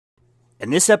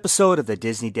And this episode of the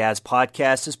Disney Dads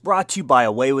Podcast is brought to you by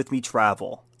Away With Me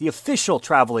Travel, the official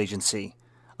travel agency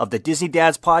of the Disney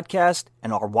Dads Podcast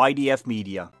and our YDF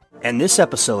Media. And this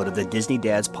episode of the Disney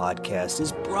Dads Podcast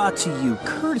is brought to you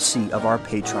courtesy of our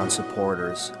Patreon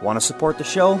supporters. Want to support the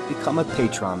show? Become a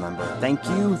Patreon member. Thank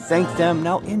you, thank them.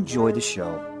 Now enjoy the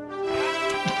show.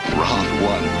 Round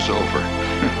one was over.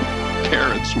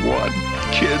 Parents won.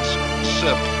 Kids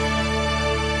sipped.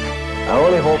 I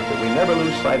only hope that we never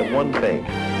lose sight of one thing,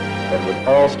 that it was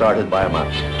all started by a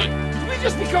mouse. Did we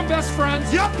just become best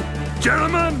friends? Yep!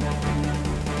 Gentlemen,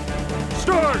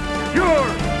 start your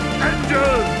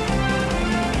engine!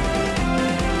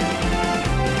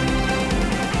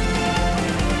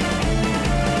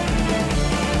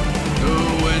 To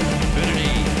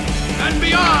infinity and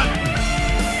beyond!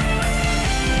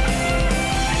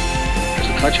 There's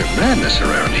a touch of madness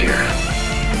around here.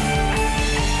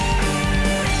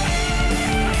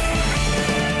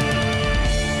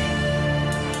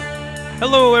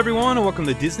 Hello, everyone, and welcome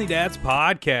to Disney Dads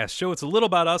Podcast Show. It's a little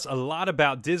about us, a lot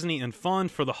about Disney, and fun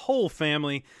for the whole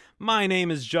family. My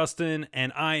name is Justin,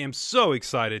 and I am so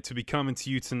excited to be coming to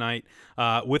you tonight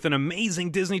with an amazing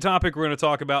Disney topic we're going to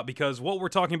talk about, because what we're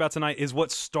talking about tonight is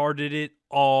what started it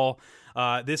all.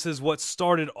 This is what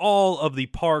started all of the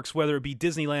parks, whether it be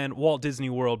Disneyland, Walt Disney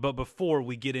World. But before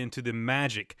we get into the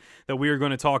magic that we are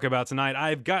going to talk about tonight,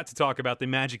 I've got to talk about the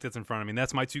magic that's in front of me. And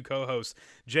that's my two co-hosts,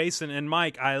 Jason and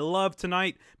Mike. I love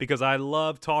tonight because I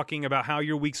love talking about how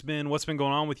your week's been, what's been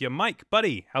going on with you. Mike,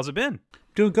 buddy, how's it been?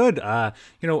 Doing good. I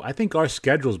think our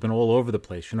schedule's been all over the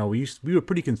place. We were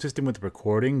pretty consistent with the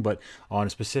recording, but on a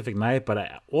specific night.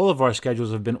 But all of our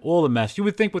schedules have been all a mess. You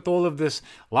would think with all of this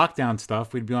lockdown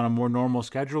stuff, we'd be on a more normal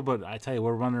schedule. But I tell you,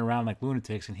 we're running around like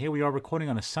lunatics. And here we are recording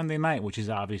on a Sunday night, which is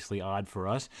obviously odd for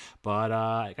us. But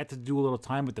I got to do a little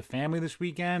time with the family this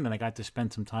weekend, and I got to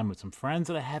spend some time with some friends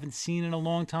that I haven't seen in a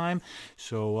long time.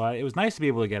 So it was nice to be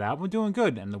able to get out. We're doing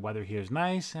good, and the weather here is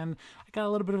nice, and I got a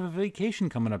little bit of a vacation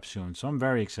coming up soon. So I'm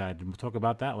very excited. We'll talk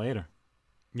about that later.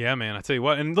 Yeah, man, I tell you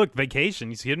what. And look, vacation,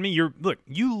 you kidding me?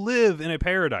 You live in a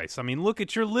paradise. I mean, look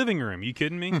at your living room. You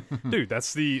kidding me? Dude,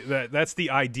 that's the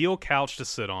ideal couch to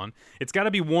sit on. It's got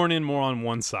to be worn in more on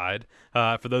one side.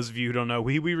 For those of you who don't know,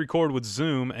 we record with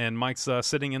Zoom, and Mike's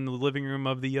sitting in the living room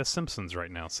of the Simpsons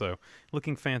right now. So,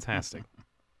 looking fantastic.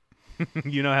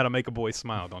 You know how to make a boy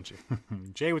smile, don't you?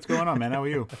 Jay, what's going on, man? How are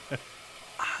you?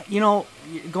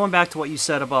 Going back to what you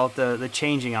said about the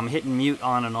changing, I'm hitting mute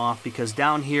on and off because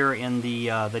down here in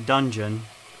the dungeon,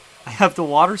 I have the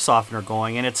water softener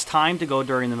going, and it's time to go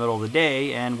during the middle of the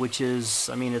day, and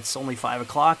it's only 5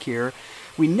 o'clock here.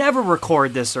 We never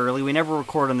record this early. We never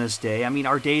record on this day. I mean,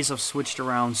 our days have switched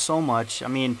around so much. I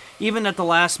mean, even at the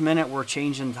last minute, we're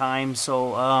changing time.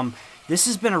 So this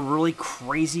has been a really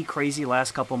crazy, crazy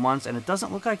last couple months, and it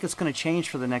doesn't look like it's going to change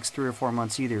for the next 3 or 4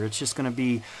 months either. It's just going to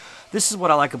be... This is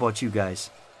what I like about you guys.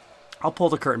 I'll pull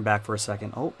the curtain back for a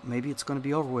second. Oh, maybe it's going to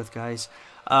be over with, guys.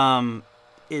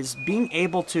 Is being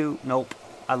able to... Nope,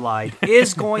 I lied.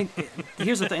 Is going...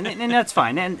 Here's the thing, and that's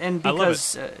fine. And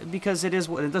because it is...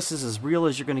 This is as real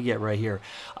as you're going to get right here.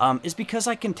 Is because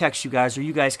I can text you guys, or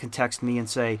you guys can text me and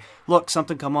say, look,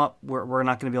 something come up, we're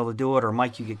not going to be able to do it, or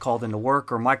Mike, you get called into work,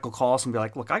 or Mike will call us and be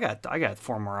like, look, I got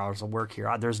 4 more hours of work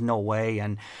here. There's no way,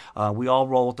 and we all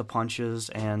roll with the punches,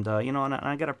 and I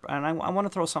want to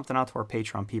throw something out to our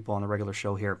Patreon people on the regular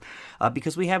show here,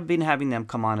 because we have been having them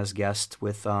come on as guests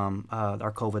with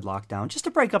our COVID lockdown, just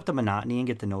to break up the monotony and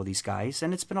get to know these guys,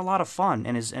 and it's been a lot of fun,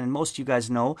 and most of you guys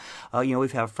know,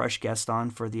 we've had fresh guests on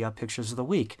for the Pictures of the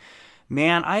Week.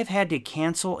 Man, I've had to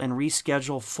cancel and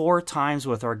reschedule 4 times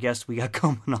with our guest we got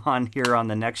coming on here on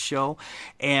the next show,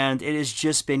 and it has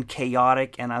just been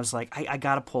chaotic, and I was like, I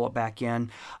got to pull it back in.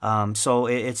 So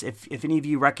it's if any of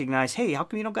you recognize, hey, how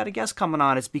come you don't got a guest coming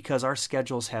on? It's because our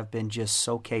schedules have been just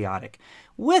so chaotic.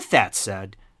 With that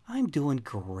said, I'm doing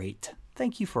great.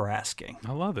 Thank you for asking.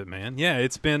 I love it, man. Yeah,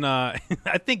 it's been, I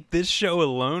think this show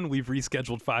alone, we've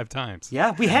rescheduled 5 times.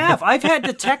 Yeah, we have. I've had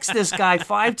to text this guy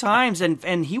 5 times,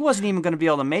 and he wasn't even going to be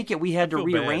able to make it. We had to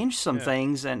rearrange some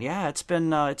things, and it's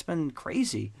been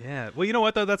crazy. Yeah. Well, you know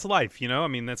what, though? That's life, I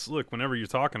mean, look, whenever you're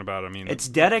talking about it, it's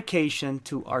dedication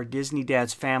to our Disney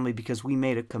Dads family, because we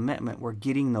made a commitment. We're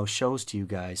getting those shows to you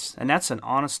guys. And that's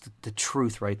the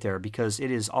truth right there, because it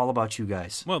is all about you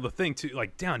guys. Well, the thing, too,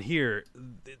 like down here,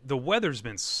 the weather's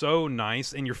been so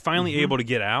nice, and you're finally able to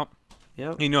get out.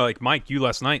 Yeah. Like Mike, you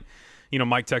last night,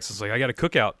 Mike texts us like, I got a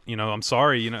cookout. I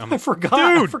sorry. I forgot.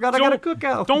 I got a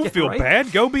cookout. Don't feel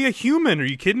bad. Go be a human. Are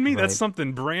you kidding me? Right. That's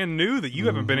something brand new that you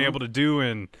haven't been able to do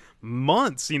in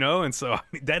months, and so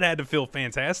that had to feel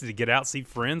fantastic to get out, see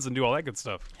friends, and do all that good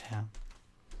stuff. Yeah.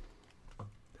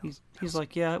 He's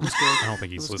like, yeah, it was good. I don't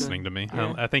think he's listening to me.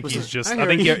 Yeah. I think Was he's it- just. I I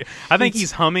think. hear- I think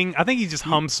he's humming. I think he just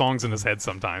hums songs in his head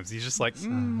sometimes. He's just like,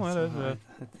 whatever.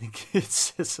 I think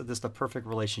it's just a perfect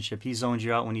relationship. He zones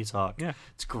you out when you talk. Yeah.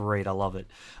 It's great. I love it.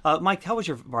 Mike, how was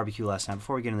your barbecue last night?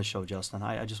 Before we get into the show, Justin,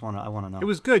 I want to know. It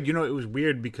was good. You know, it was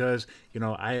weird because,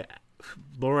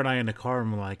 Laura and I in the car,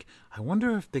 and we're like, I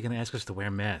wonder if they're going to ask us to wear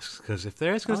masks. Because if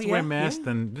they're asking us to wear masks,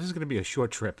 then this is going to be a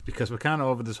short trip because we're kind of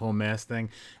over this whole mask thing.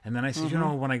 And then I said,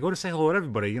 when I go to say hello to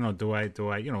everybody, do I,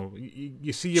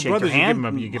 you see your Shake your brothers,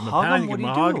 hand? you give them a Hug pound, them? you give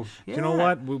What them a do you hug. do? You know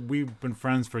Yeah. what? We've been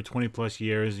friends for 20 plus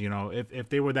years. If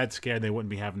they were that scared, they wouldn't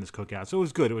be having this cookout. So it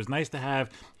was good. It was nice to have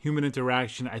human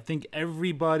interaction. I think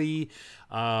everybody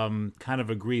kind of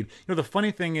agreed. The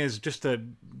funny thing is, just to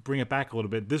bring it back a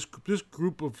little bit, this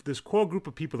core group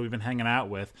of people that we've been hanging out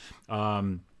with,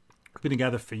 we've been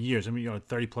together for years.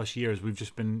 30 plus years. We've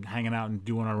just been hanging out and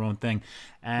doing our own thing.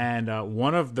 And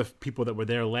one of the people that were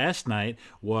there last night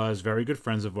was very good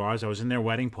friends of ours. I was in their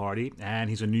wedding party, and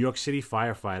he's a New York City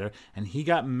firefighter, and he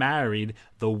got married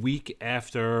the week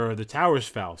after the towers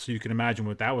fell. So you can imagine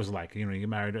what that was like. He got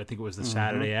married, I think it was the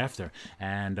Saturday after.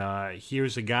 And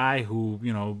here's a guy who,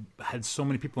 had so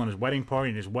many people in his wedding party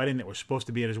and his wedding that were supposed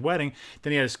to be at his wedding.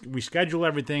 Then he had to reschedule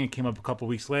everything. It came up a couple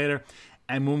weeks later.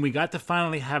 And when we got to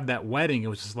finally have that wedding, it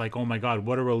was just like, oh my God,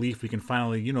 what a relief. We can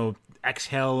finally,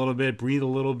 exhale a little bit, breathe a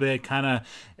little bit, kind of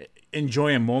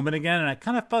enjoy a moment again. And I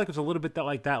kind of felt like it was a little bit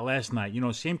like that last night.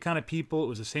 Same kind of people. It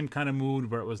was the same kind of mood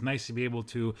where it was nice to be able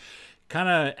to kind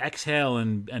of exhale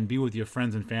and be with your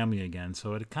friends and family again.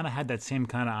 So it kind of had that same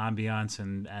kind of ambiance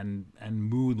and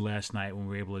mood last night when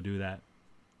we were able to do that.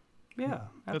 Yeah,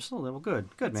 absolutely. Well, good,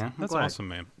 man. I'm That's glad. awesome,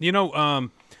 man.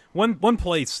 One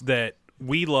place that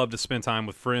we love to spend time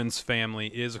with friends, family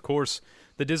is, of course,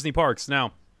 the Disney parks.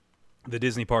 Now, the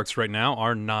Disney parks right now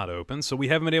are not open, so we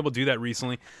haven't been able to do that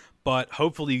recently. But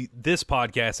hopefully this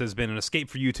podcast has been an escape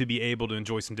for you to be able to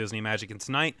enjoy some Disney magic. And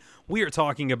tonight we are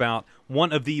talking about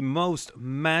one of the most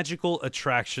magical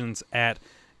attractions at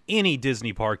any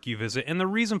Disney park you visit. And the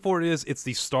reason for it is it's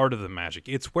the start of the magic.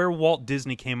 It's where Walt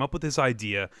Disney came up with this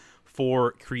idea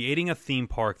for creating a theme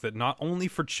park that not only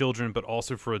for children but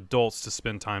also for adults to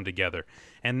spend time together.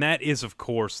 And that is, of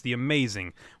course, the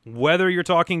amazing, whether you're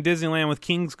talking Disneyland with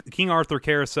King Arthur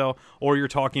Carousel or you're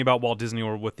talking about Walt Disney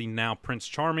World with the now Prince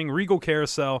Charming Regal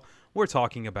Carousel, we're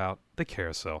talking about the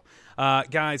Carousel.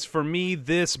 Guys, for me,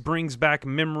 this brings back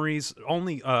memories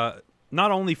not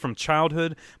only from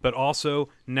childhood, but also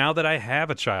now that I have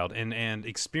a child and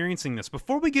experiencing this.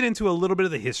 Before we get into a little bit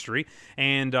of the history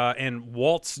and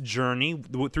Walt's journey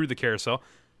through the carousel,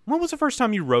 when was the first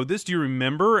time you rode this? Do you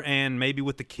remember? And maybe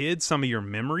with the kids, some of your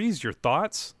memories, your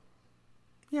thoughts?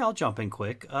 Yeah, I'll jump in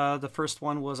quick. The first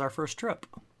one was our first trip.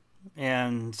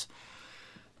 And,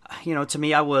 to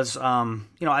me, I was, I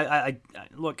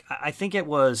think it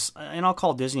was, and I'll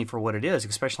call Disney for what it is,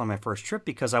 especially on my first trip,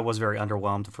 because I was very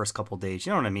underwhelmed the first couple of days.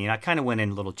 You know what I mean? I kind of went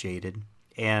in a little jaded.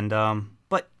 And,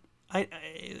 but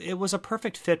it was a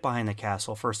perfect fit behind the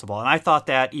castle, first of all. And I thought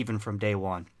that even from day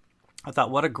one. I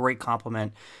thought, what a great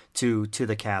compliment to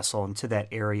the castle and to that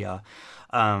area.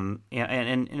 And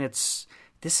it's,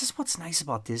 this is what's nice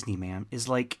about Disney, man, is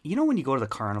like, when you go to the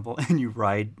carnival and you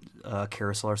ride a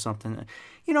carousel or something,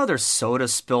 there's soda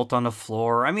spilt on the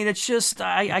floor. I mean, it's just,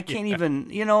 I can't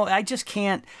even, I just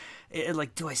can't.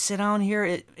 Do I sit down here?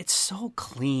 It's so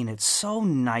clean. It's so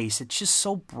nice. It's just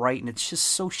so bright and it's just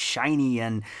so shiny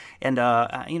and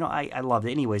I loved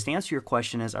it. Anyways, the answer to your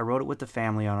question is I rode it with the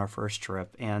family on our first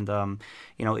trip, and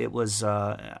it was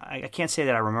I can't say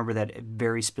that I remember that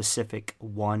very specific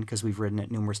one because we've ridden it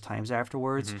numerous times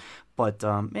afterwards, but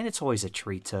and it's always a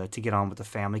treat to get on with the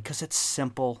family because it's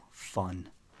simple fun.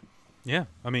 Yeah,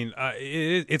 I mean,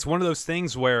 it's one of those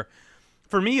things where,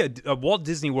 for me, a Walt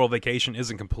Disney World vacation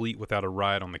isn't complete without a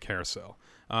ride on the carousel.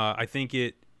 I think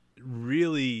it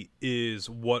really is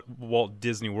what Walt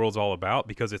Disney World's all about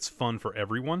because it's fun for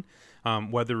everyone.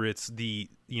 Whether it's the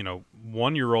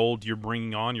 1-year-old you're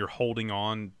bringing on, you're holding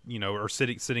on, or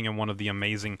sitting in one of the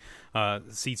amazing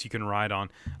seats you can ride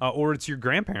on, or it's your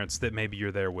grandparents that maybe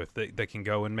you're there with that can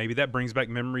go, and maybe that brings back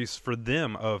memories for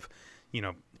them of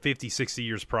 50, 60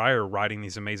 years prior riding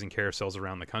these amazing carousels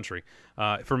around the country.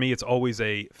 For me, it's always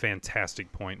a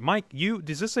fantastic point. Mike,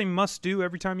 is this a must-do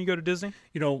every time you go to Disney?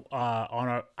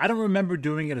 I don't remember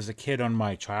doing it as a kid on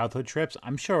my childhood trips.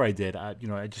 I'm sure I did. I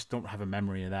just don't have a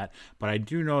memory of that. But I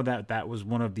do know that was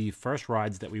one of the first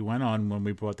rides that we went on when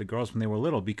we brought the girls when they were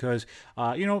little because,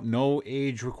 no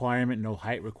age requirement, no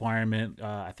height requirement.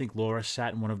 I think Laura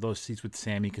sat in one of those seats with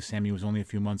Sammy because Sammy was only a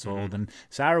few months old. And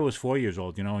Sarah was 4 years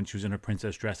old, and she was in her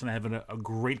princess dress. Pinterest, and I have a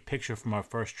great picture from our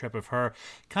first trip of her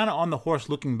kind of on the horse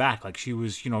looking back, like she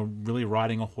was, really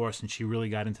riding a horse, and she really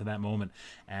got into that moment.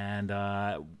 And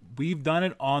we've done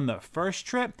it on the first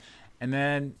trip. And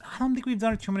then I don't think we've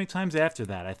done it too many times after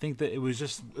that. I think that it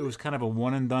was kind of a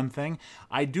one and done thing.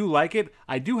 I do like it.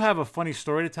 I do have a funny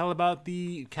story to tell about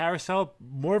the carousel.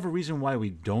 More of a reason why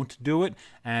we don't do it,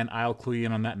 and I'll clue you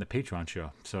in on that in the Patreon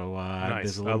show. So nice.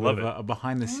 There's a little bit of a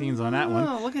behind the scenes on that one.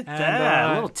 Oh, look at that!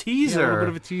 A little teaser. Yeah, a little bit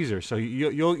of a teaser. So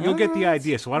you'll get the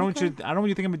idea. So I don't want you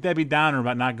to think I'm a Debbie Downer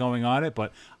about not going on it,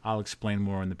 but I'll explain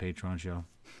more in the Patreon show.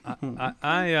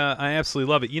 I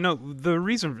absolutely love it. The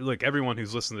reason, look, everyone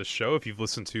who's listened to this show, if you've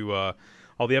listened to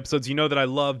all the episodes, you know that I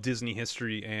love Disney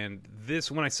history, and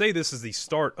when I say this is the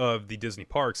start of the Disney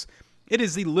parks, it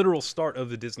is the literal start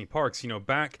of the Disney parks.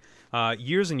 Back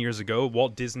years and years ago,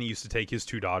 Walt Disney used to take his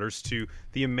two daughters to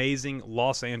the amazing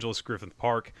Los Angeles Griffith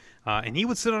Park, and he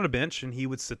would sit on a bench, and he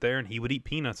would sit there, and he would eat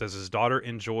peanuts as his daughter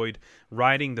enjoyed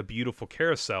riding the beautiful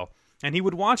carousel. And he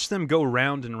would watch them go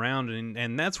round and round,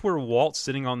 and that's where Walt,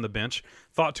 sitting on the bench,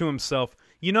 thought to himself,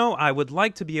 I would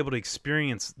like to be able to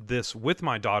experience this with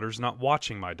my daughters, not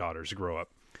watching my daughters grow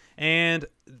up. And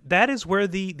that is where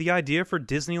the idea for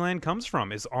Disneyland comes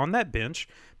from, is on that bench,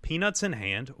 peanuts in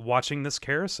hand, watching this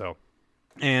carousel.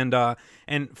 And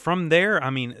from there,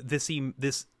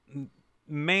 this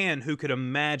man who could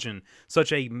imagine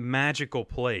such a magical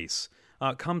place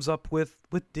comes up with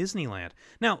Disneyland.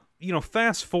 Now,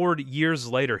 fast forward years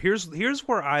later, here's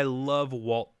where I love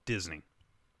Walt Disney.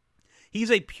 He's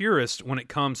a purist when it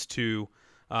comes to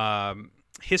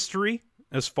history,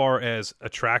 as far as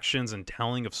attractions and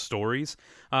telling of stories.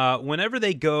 Whenever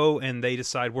they go and they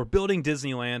decide we're building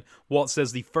Disneyland, Walt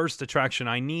says the first attraction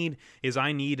I need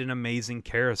an amazing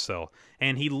carousel.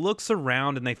 And he looks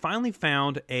around, and they finally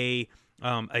found a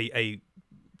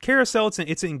carousel.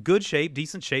 It's in good shape,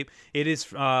 decent shape. It is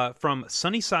from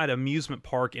Sunnyside Amusement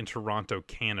Park in Toronto,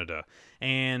 Canada.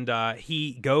 And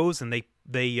he goes and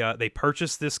they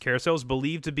purchase this carousel. It's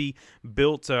believed to be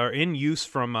built in use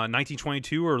from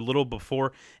 1922 or a little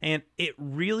before. And it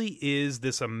really is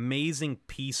this amazing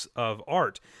piece of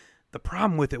art. The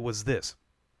problem with it was this.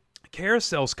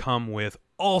 Carousels come with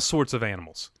all sorts of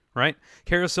animals, right?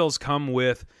 Carousels come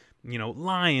with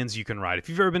lions you can ride. If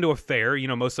you've ever been to a fair,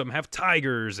 most of them have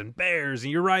tigers and bears,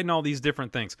 and you're riding all these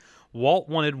different things. Walt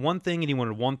wanted one thing, and he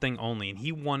wanted one thing only, and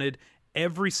he wanted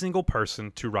every single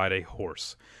person to ride a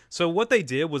horse. So what they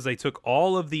did was they took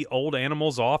all of the old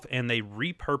animals off, and they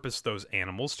repurposed those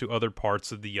animals to other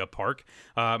parts of the park,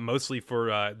 mostly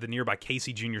for the nearby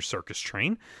Casey Jr. Circus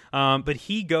train. But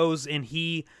he goes and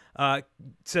he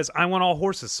says, I want all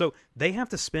horses. So they have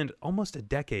to spend almost a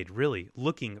decade, really,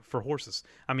 looking for horses.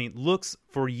 Looks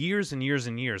for years and years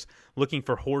and years, looking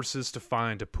for horses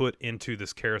to put into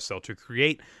this carousel to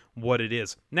create what it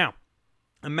is. Now,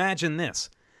 imagine this.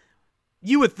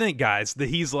 You would think, guys, that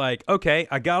he's like, okay,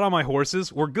 I got all my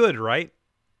horses. We're good, right?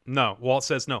 No. Walt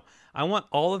says, no. I want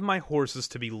all of my horses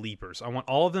to be leapers. I want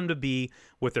all of them to be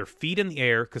with their feet in the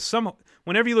air. Because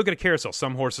whenever you look at a carousel,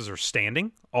 some horses are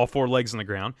standing, all four legs on the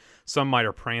ground. Some might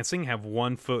are prancing, have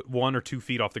 1 or 2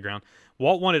 feet off the ground.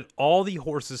 Walt wanted all the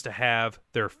horses to have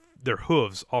their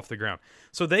hooves off the ground.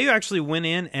 So they actually went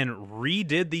in and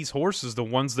redid these horses, the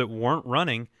ones that weren't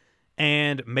running,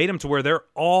 and made them to where they're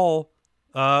all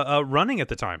running at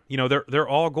the time. They're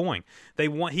all going.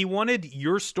 He wanted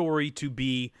your story to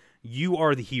be, you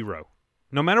are the hero.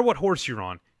 No matter what horse you're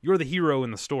on, you're the hero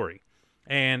in the story.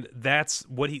 And that's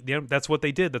what they did.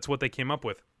 That's what they came up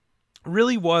with.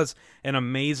 Really was an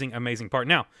amazing, amazing part.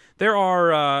 Now, there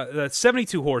are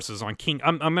 72 horses on King.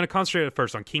 I'm going to concentrate at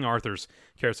first on King Arthur's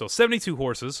carousel. 72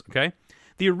 horses, okay?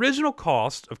 The original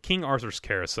cost of King Arthur's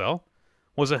carousel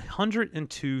was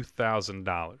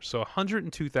 $102,000. So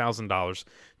 $102,000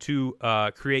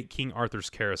 to create King Arthur's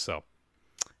carousel.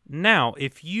 Now,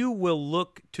 if you will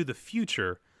look to the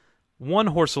future, one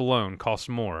horse alone costs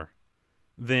more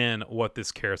than what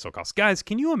this carousel costs. Guys,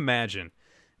 can you imagine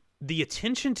the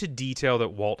attention to detail that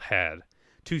Walt had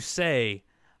to say,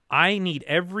 I need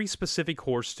every specific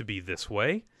horse to be this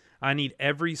way. I need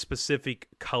every specific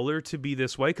color to be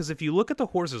this way. Because if you look at the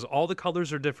horses, all the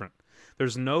colors are different.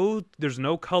 There's no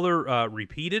color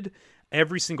repeated.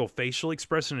 Every single facial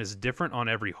expression is different on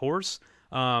every horse.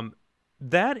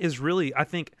 That is really, I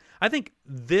think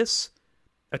this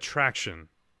attraction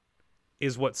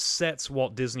is what sets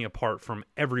Walt Disney apart from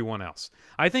everyone else.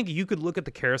 I think you could look at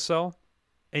the carousel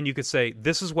and you could say,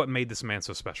 this is what made this man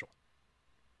so special.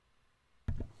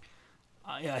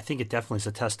 I think it definitely is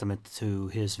a testament to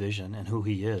his vision and who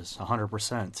he is,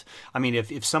 100%.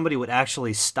 If somebody would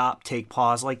actually stop, take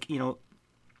pause,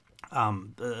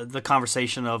 the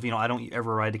conversation of, I don't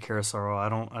ever ride the carousel. I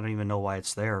don't even know why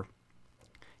it's there.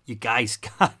 You guys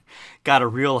got to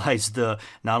realize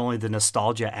not only the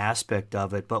nostalgia aspect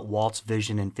of it, but Walt's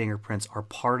vision and fingerprints are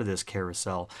part of this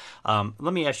carousel.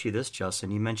 Let me ask you this, Justin.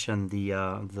 You mentioned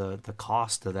the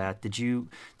cost of that. Did you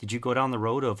go down the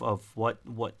road of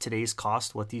what today's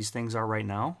cost, what these things are right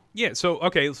now? Yeah. So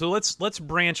let's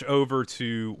branch over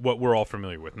to what we're all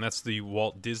familiar with, and that's the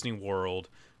Walt Disney World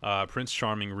Prince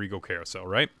Charming Regal Carousel,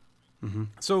 right? Mm-hmm.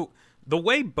 So the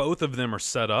way both of them are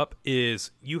set up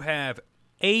is you have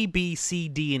A, B, C,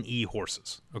 D, and E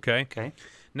horses, okay? Okay.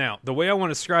 Now, the way I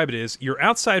want to describe it is your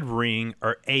outside ring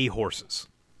are A horses,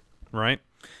 right?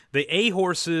 The A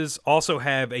horses also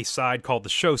have a side called the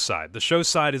show side. The show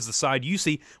side is the side you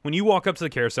see when you walk up to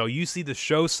the carousel. You see the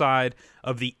show side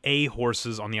of the A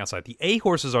horses on the outside. The A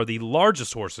horses are the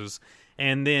largest horses,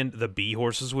 and then the B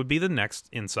horses would be the next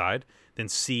inside. Then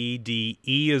C, D,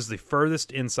 E is the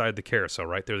furthest inside the carousel,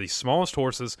 right? They're the smallest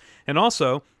horses, and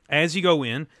also, as you go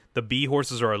in, the B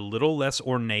horses are a little less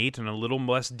ornate and a little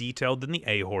less detailed than the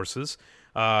A horses.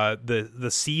 The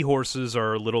C horses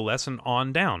are a little less and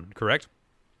on down, correct?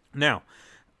 Now,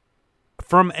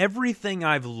 from everything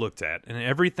I've looked at and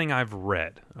everything I've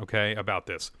read, okay, about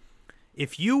this,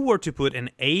 if you were to put an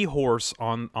A horse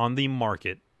on the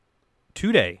market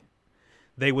today,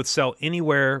 they would sell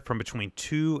anywhere from between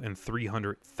 $200,000 and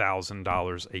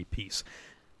 $300,000 a piece.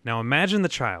 Now, imagine the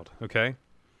child, okay,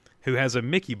 who has a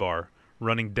Mickey bar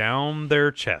running down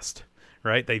their chest,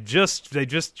 right? They just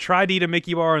tried to eat a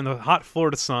Mickey bar in the hot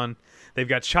Florida sun. They've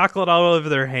got chocolate all over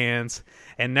their hands,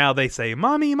 and now they say,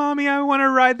 "Mommy, Mommy, I want to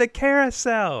ride the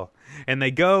carousel." And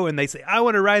they go and they say, "I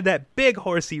want to ride that big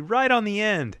horsey right on the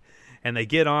end." And they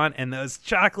get on, and those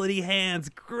chocolatey hands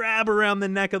grab around the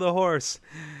neck of the horse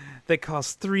that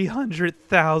costs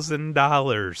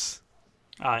 $300,000.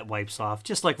 It wipes off,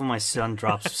 just like when my son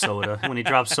drops soda. When he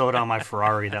dropped soda on my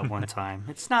Ferrari that one time.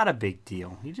 It's not a big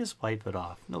deal. You just wipe it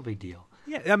off. No big deal.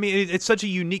 Yeah, I mean, it's such a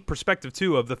unique perspective,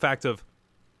 too, of the fact of,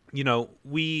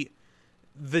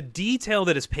 the detail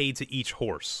that is paid to each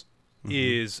horse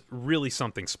is really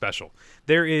something special.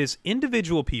 There is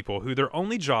individual people who their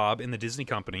only job in the Disney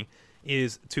company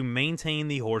is to maintain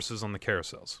the horses on the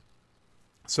carousels.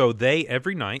 So they,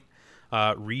 every night,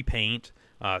 repaint,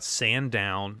 sand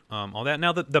down, all that.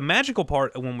 Now, the magical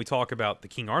part when we talk about the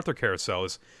King Arthur carousel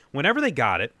is whenever they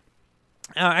got it,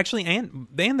 and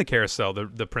the carousel,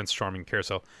 the Prince Charming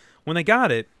carousel, when they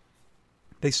got it,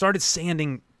 they started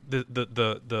sanding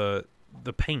the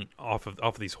paint off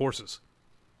of these horses,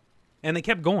 and they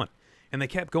kept going, and they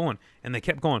kept going, and they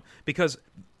kept going, because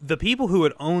the people who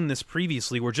had owned this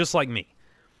previously were just like me.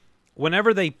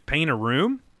 Whenever they paint a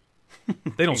room,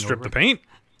 they don't strip the paint.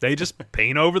 They just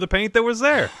paint over the paint that was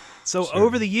there. So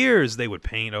over the years, they would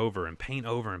paint over and paint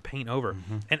over and paint over.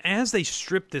 Mm-hmm. And as they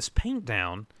stripped this paint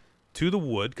down to the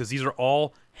wood, because these are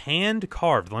all hand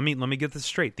carved. Let me get this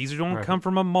straight. These don't come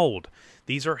from a mold.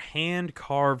 These are hand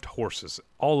carved horses,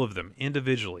 all of them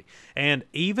individually. And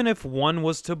even if one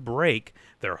was to break,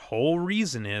 their whole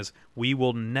reason is we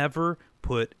will never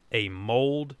put a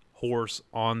mold horse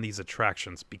on these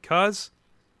attractions because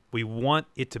we want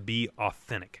it to be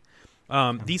authentic.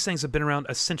 These things have been around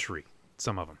a century,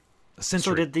 some of them. A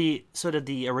century. So did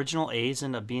the original A's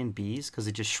end up being B's because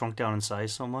they just shrunk down in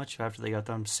size so much after they got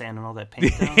done sanding all that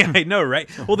paint down? Yeah, I know, right?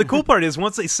 Well, the cool part is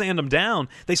once they sand them down,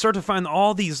 they start to find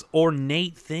all these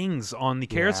ornate things on the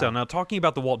carousel. Yeah. Now, talking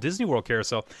about the Walt Disney World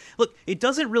carousel, look, it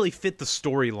doesn't really fit the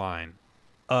storyline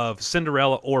of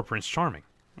Cinderella or Prince Charming.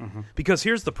 Mm-hmm. Because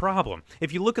here's the problem.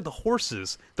 If you look at the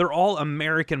horses, they're all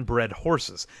American-bred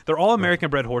horses. They're all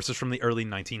American-bred horses from the early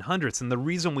 1900s. And the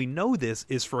reason we know this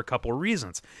is for a couple of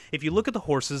reasons. If you look at the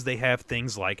horses, they have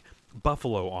things like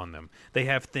buffalo on them. They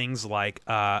have things like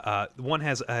one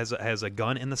has a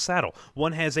gun in the saddle.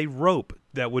 One has a rope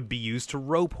that would be used to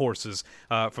rope horses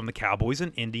from the cowboys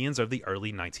and Indians of the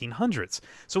early 1900s.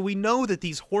 So we know that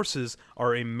these horses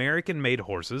are American-made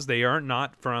horses. They are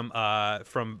not from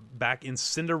back in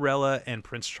Cinderella and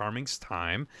Prince Charming's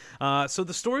time. So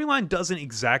the storyline doesn't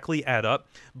exactly add up.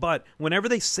 But whenever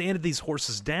they sanded these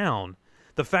horses down,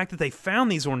 the fact that they found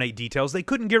these ornate details, they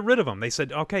couldn't get rid of them. They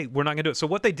said, okay, we're not going to do it. So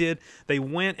what they did, they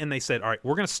went and they said, all right,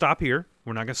 we're going to stop here.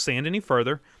 We're not going to sand any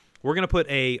further. We're going to put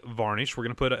a varnish. We're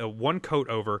going to put a one coat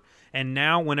over. And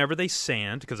now whenever they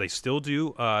sand, because they still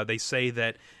do, they say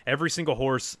that every single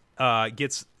horse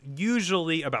gets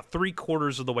usually about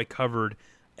 3/4 of the way covered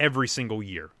every single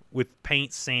year with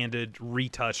paint sanded,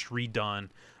 retouched, redone,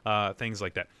 things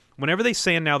like that. Whenever they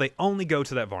sand now, they only go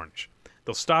to that varnish.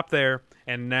 They'll stop there,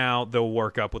 and now they'll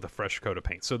work up with a fresh coat of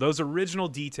paint. So those original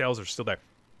details are still there.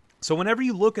 So whenever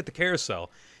you look at the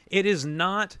carousel, it is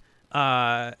not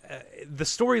the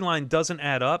storyline doesn't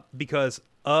add up because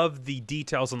of the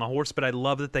details on the horse, but I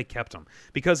love that they kept them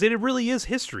because it really is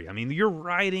history. I mean, you're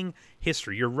riding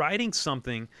history. You're riding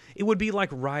something. It would be like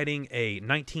riding a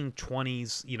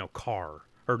 1920s, car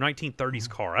or 1930s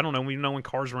car. I don't know. We know when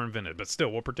cars were invented, but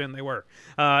still, we'll pretend they were.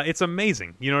 It's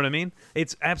amazing. You know what I mean?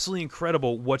 It's absolutely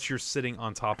incredible what you're sitting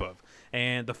on top of.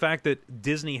 And the fact that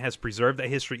Disney has preserved that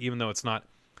history, even though it's not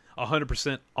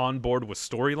 100% on board with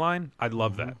storyline, I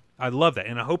love that. I love that,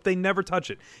 and I hope they never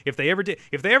touch it. If they ever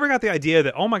got the idea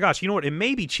that, oh my gosh, you know what, it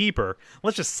may be cheaper,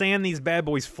 let's just sand these bad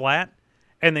boys flat,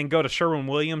 and then go to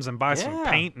Sherwin-Williams and buy some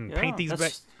paint and paint these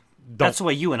back. That's the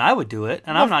way you and I would do it,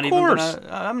 and I'm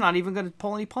not even gonna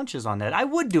pull any punches on that. I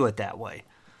would do it that way.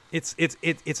 It's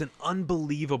an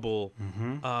unbelievable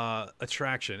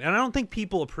attraction, and I don't think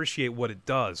people appreciate what it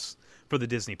does for the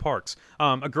Disney parks.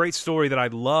 A great story that I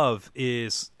love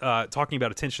is talking about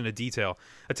attention to detail.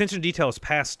 Attention to detail is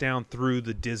passed down through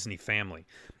the Disney family.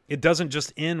 It doesn't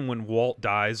just end when Walt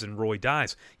dies and Roy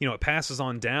dies. It passes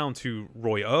on down to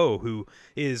Roy O, who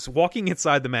is walking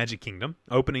inside the Magic Kingdom,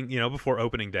 before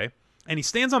opening day, and he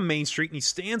stands on Main Street and he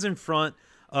stands in front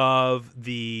of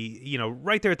the,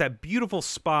 right there at that beautiful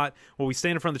spot where we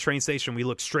stand in front of the train station. We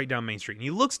look straight down Main Street, and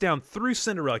he looks down through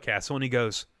Cinderella Castle and he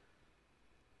goes,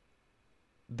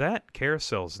 "That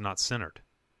carousel's not centered."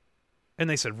 And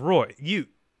they said, "Roy,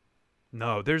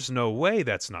 no, there's no way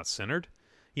that's not centered.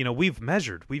 We've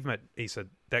measured. He said,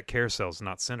 "That carousel's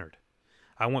not centered.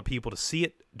 I want people to see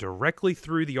it directly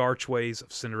through the archways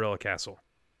of Cinderella Castle."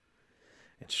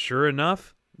 And sure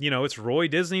enough, it's Roy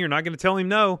Disney. You're not going to tell him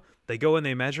no. They go and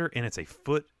they measure, and it's a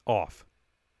foot off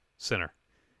center.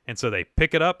 And so they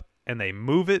pick it up, and they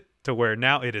move it to where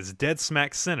now it is dead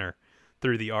smack center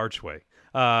through the archway.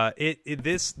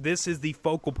 This is the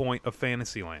focal point of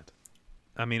Fantasyland.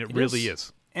 I mean, it really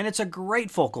is. And it's a great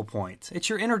focal point. It's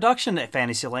your introduction to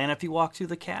Fantasyland if you walk through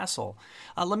the castle.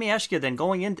 Let me ask you then,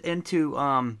 going into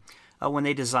when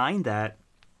they designed that,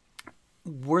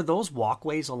 were those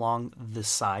walkways along the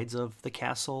sides of the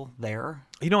castle there?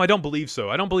 I don't believe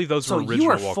so. I don't believe those were original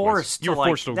walkways. You were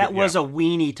forced to that was a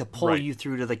weenie to pull you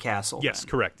through to the castle. Yes,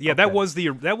 correct. Yeah, okay.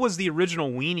 that was the original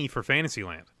weenie for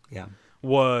Fantasyland. Yeah.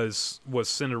 Was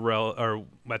Cinderella, or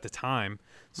at the time,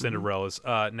 Cinderella's.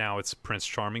 Now it's Prince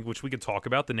Charming, which we could talk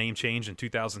about. The name change in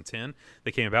 2010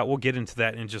 that came about. We'll get into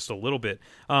that in just a little bit.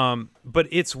 But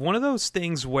it's one of those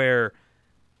things where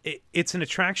it's an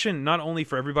attraction not only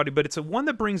for everybody, but it's one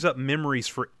that brings up memories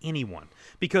for anyone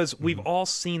because we've all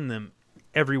seen them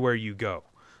everywhere you go.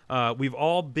 We've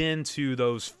all been to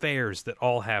those fairs that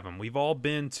all have them. We've all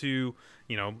been to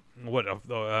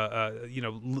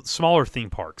smaller theme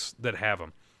parks that have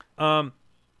them.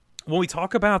 When we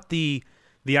talk about the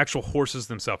actual horses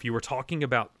themselves, you were talking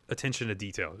about attention to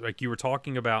detail. Like you were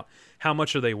talking about how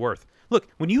much are they worth. Look,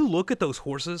 when you look at those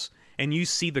horses and you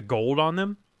see the gold on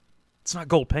them, it's not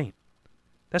gold paint.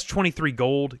 That's 23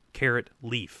 gold carat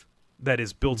leaf that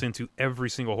is built into every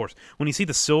single horse. When you see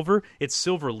the silver, it's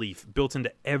silver leaf built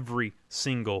into every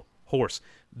single horse.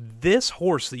 This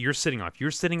horse that you're sitting on, if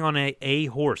you're sitting on a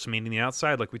horse, meaning the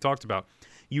outside like we talked about,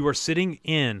 you are sitting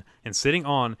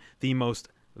on the most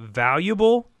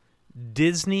valuable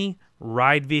Disney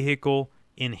ride vehicle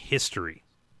in history.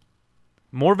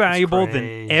 More valuable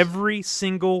than every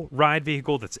single ride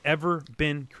vehicle that's ever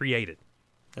been created.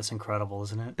 That's incredible,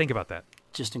 isn't it? Think about that.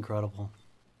 Just incredible.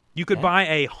 You could buy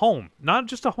a home, not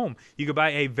just a home. You could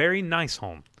buy a very nice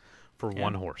home for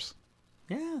one horse.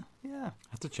 Yeah.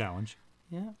 That's a challenge.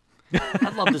 Yeah.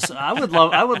 I'd love to. I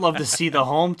would love to see the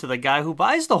home to the guy who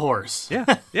buys the horse. Yeah.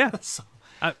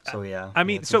 I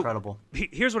mean, it's incredible.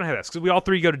 Here's what I have to ask, because we all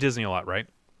three go to Disney a lot, right?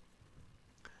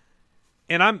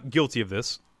 And I'm guilty of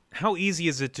this. How easy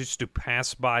is it just to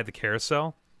pass by the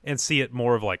carousel and see it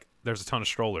more of like, there's a ton of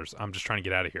strollers, I'm just trying to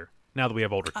get out of here, now that we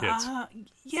have older kids?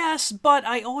 Yes, but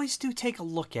I always do take a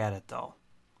look at it, though.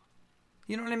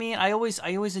 You know what I mean? I always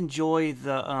enjoy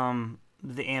the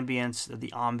ambience, the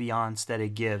ambiance that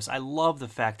it gives. I love the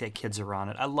fact that kids are on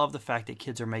it. I love the fact that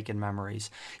kids are making memories.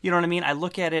 You know what I mean? I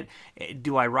look at it.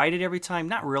 Do I ride it every time?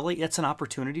 Not really. It's an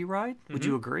opportunity ride. Would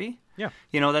you agree? Yeah.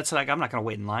 That's like, I'm not going to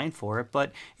wait in line for it.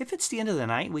 But if it's the end of the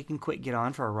night, we can get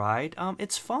on for a ride.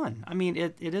 It's fun. I mean,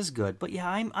 it is good. But yeah,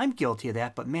 I'm guilty of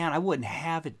that. But man, I wouldn't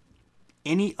have it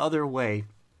any other way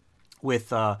with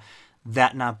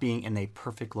that not being in a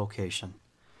perfect location.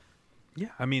 Yeah,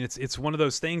 I mean, it's one of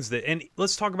those things that, and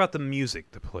let's talk about the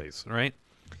music that plays, right?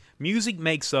 Music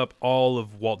makes up all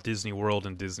of Walt Disney World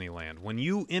and Disneyland. When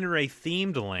you enter a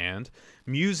themed land,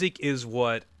 music is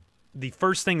what the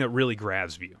first thing that really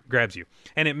grabs you,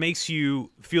 and it makes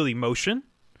you feel emotion,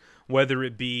 whether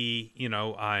it be,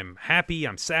 I'm happy,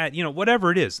 I'm sad,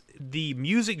 whatever it is. The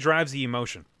music drives the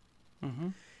emotion. Mm-hmm.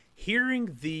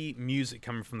 Hearing the music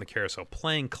coming from the carousel,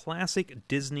 playing classic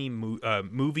Disney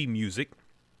movie music,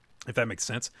 if that makes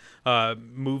sense,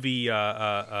 movie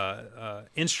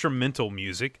instrumental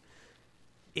music,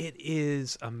 it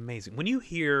is amazing. When you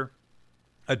hear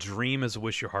 "A Dream Is a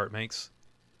Wish Your Heart Makes,"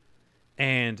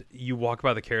 and you walk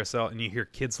by the carousel and you hear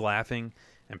kids laughing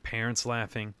and parents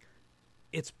laughing,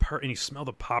 and you smell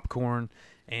the popcorn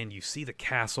and you see the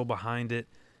castle behind it,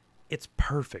 it's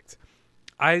perfect.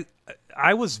 I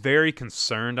was very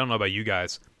concerned, I don't know about you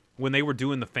guys, when they were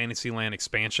doing the Fantasyland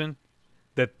expansion,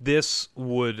 that this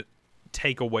would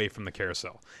take away from the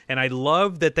carousel. And I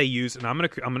love that they use, and I'm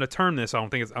gonna term this, I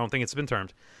don't think it's been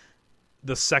termed,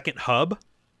 the second hub,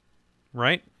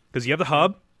 right? Because you have the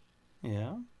hub.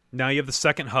 Yeah. Now you have the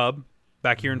second hub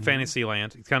back here in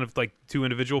Fantasyland. It's kind of like two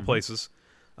individual places.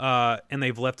 And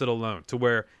they've left it alone to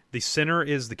where the center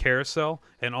is the carousel,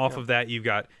 and off of that you've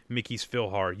got Mickey's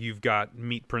Philhar, you've got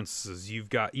Meat Princesses, you've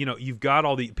got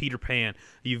all the Peter Pan,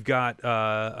 you've got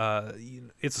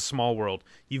It's a Small World,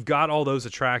 you've got all those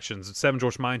attractions. It's Seven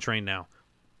Dwarfs Mine Train now.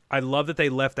 I love that they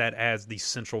left that as the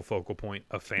central focal point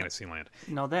of Fantasyland.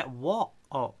 Now that wall.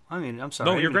 Oh, I'm sorry.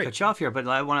 No, I you're didn't great. Cut you off here, but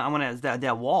I want to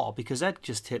that wall, because that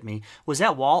just hit me. Was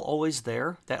that wall always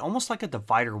there? That almost like a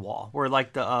divider wall, where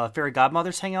like the fairy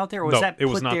godmothers hang out there? Or was No, that it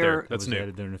was put not there? there. That's new.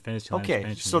 Added there in the Fantasyland Okay,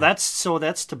 expansion, so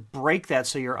that's to break that,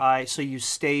 so you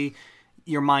stay,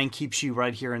 your mind keeps you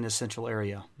right here in this central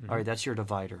area. All right, that's your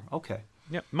divider. Okay.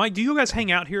 Yeah, Mike, do you guys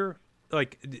hang out here?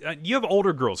 Like, you have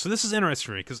older girls, so this is interesting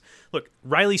for me because, look,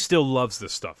 Riley still loves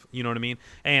this stuff. You know what I mean?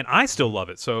 And I still love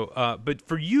it. So, but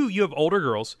for you have older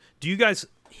girls. Do you guys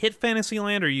hit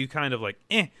Fantasyland, or are you kind of like,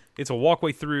 it's a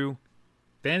walkway through?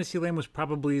 Fantasyland was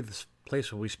probably the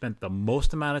place where we spent the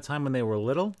most amount of time when they were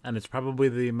little, and it's probably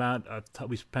the amount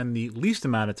we spend the least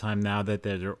amount of time now that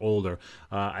they're older.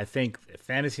 I think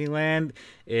Fantasyland,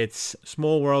 it's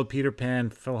Small World, Peter Pan,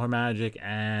 PhilharMagic,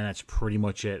 and that's pretty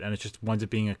much it. And it just winds up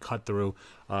being a cut through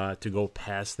to go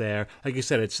past there. Like you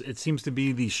said, it seems to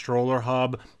be the stroller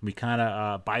hub. We kind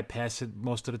of bypass it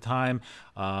most of the time.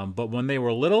 But when they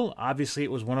were little, obviously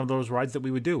it was one of those rides that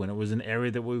we would do, and it was an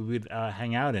area that we would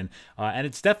hang out in. And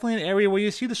it's definitely an area where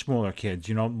you see the smaller kids.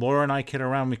 Laura and I kid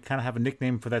around. We kind of have a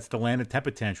nickname for that's the land of temper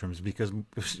tantrums, because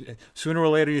sooner or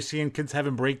later you're seeing kids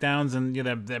having breakdowns, and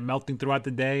they're melting throughout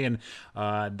the day, and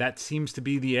that seems to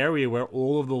be the area where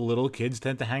all of the little kids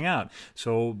tend to hang out.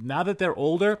 So now that they're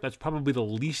older, that's probably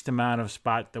the least amount of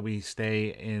spot that we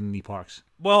stay in the parks.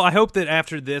 Well, I hope that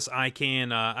after this I can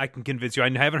convince you. I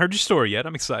haven't heard your story yet.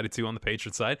 I'm excited to on the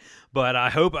patron side, but I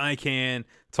hope I can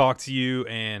talk to you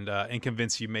and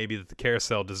convince you maybe that the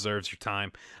carousel deserves your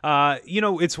time.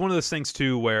 It's one of those things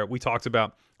too where we talked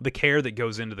about the care that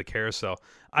goes into the carousel.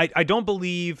 I don't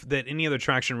believe that any other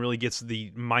attraction really gets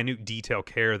the minute detail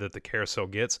care that the carousel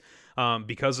gets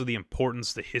because of the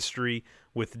importance, the history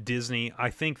with Disney.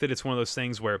 I think that it's one of those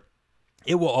things where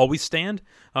it will always stand.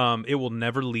 It will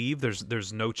never leave.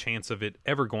 There's no chance of it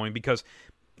ever going, because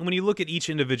when you look at each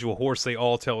individual horse, they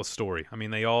all tell a story. I mean,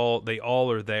 they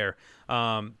all are there.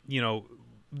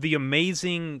 The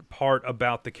amazing part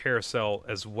about the carousel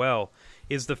as well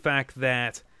is the fact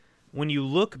that when you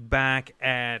look back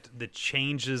at the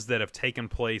changes that have taken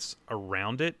place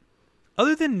around it,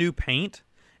 other than new paint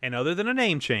and other than a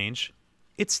name change,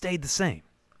 it stayed the same.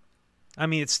 I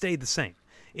mean, it stayed the same.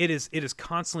 It has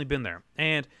constantly been there.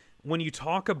 And when you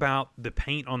talk about the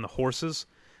paint on the horses,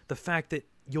 the fact that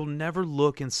you'll never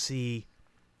look and see,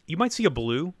 you might see a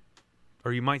blue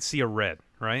or you might see a red,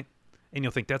 right? And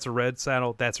you'll think that's a red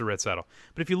saddle, that's a red saddle.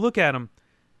 But if you look at them,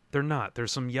 they're not.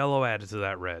 There's some yellow added to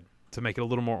that red to make it a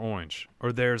little more orange,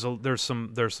 or there's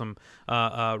some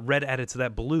red added to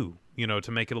that blue,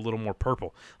 to make it a little more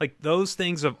purple. Like, those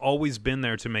things have always been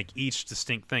there to make each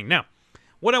distinct thing. Now,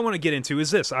 what I want to get into is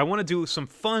this. I want to do some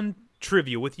fun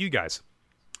trivia with you guys.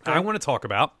 I want to talk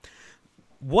about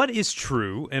what is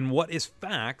true and what is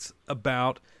fact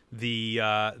about the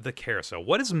carousel.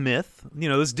 What is myth?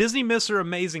 Those Disney myths are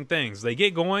amazing things. They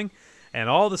get going, and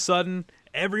all of a sudden,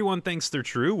 everyone thinks they're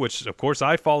true, which, of course,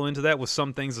 I fall into that with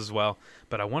some things as well.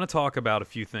 But I want to talk about a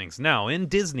few things. Now, in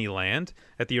Disneyland,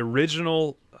 at the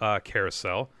original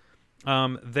carousel,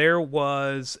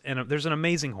 there's an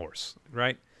amazing horse,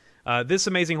 right? This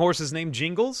amazing horse is named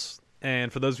Jingles,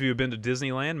 and for those of you who have been to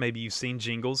Disneyland, maybe you've seen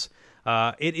Jingles.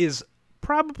 It is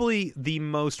probably the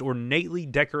most ornately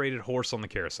decorated horse on the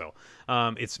carousel.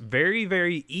 It's very,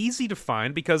 very easy to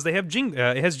find because they have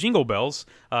it has jingle bells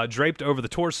draped over the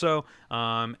torso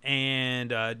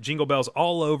and jingle bells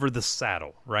all over the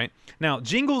saddle, right? Now,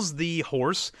 Jingles the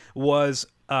horse was,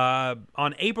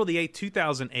 on April the 8th,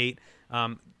 2008,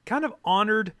 kind of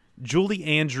honored Julie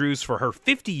Andrews for her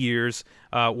 50 years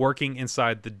working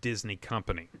inside the Disney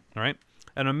company, all right?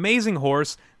 An amazing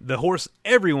horse. The horse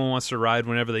everyone wants to ride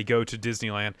whenever they go to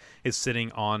Disneyland is sitting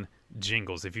on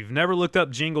Jingles. If you've never looked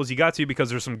up Jingles, you got to, because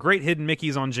there's some great hidden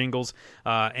Mickeys on Jingles,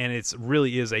 and it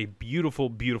really is a beautiful,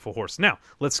 beautiful horse. Now,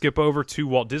 let's skip over to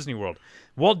Walt Disney World.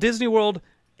 Walt Disney World,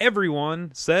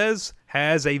 everyone says,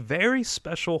 has a very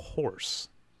special horse.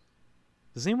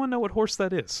 Does anyone know what horse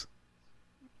that is?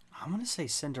 I'm going to say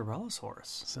Cinderella's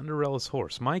horse. Cinderella's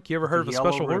horse. Mike, you ever heard of a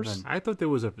special horse? I thought there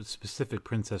was a specific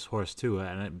princess horse, too,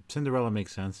 and Cinderella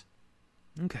makes sense.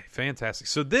 Okay, fantastic.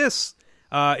 So this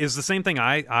is the same thing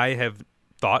I have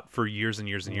thought for years and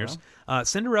years and years.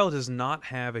 Cinderella does not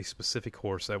have a specific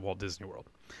horse at Walt Disney World.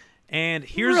 And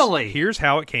here's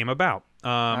how it came about.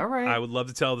 All right. I would love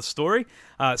to tell the story.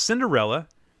 Cinderella...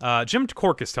 Jim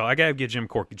Korkis I gotta give Jim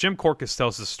Korkis. Jim Korkis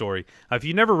tells the story. If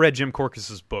you've never read Jim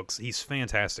Korkis' books, he's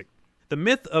fantastic. The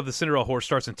myth of the Cinderella horse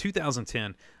starts in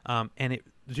 2010, and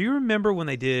do you remember when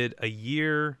they did the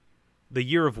Year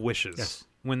of Wishes? Yes.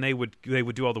 When they would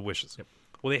do all the wishes. Yep.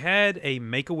 Well, they had a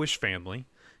Make-A-Wish family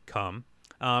come,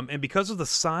 and because of the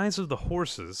size of the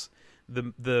horses,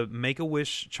 the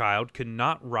Make-A-Wish child could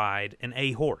not ride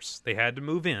a horse. They had to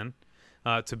move in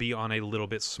to be on a little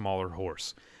bit smaller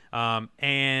horse.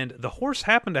 And the horse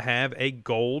happened to have a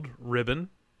gold ribbon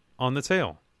on the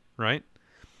tail, right?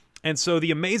 And so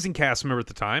the amazing cast member at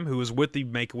the time, who was with the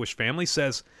Make-A-Wish family,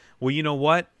 says, well, you know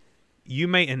what? You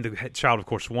may, and the child, of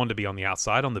course, wanted to be on the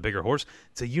outside, on the bigger horse.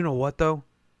 So you know what, though?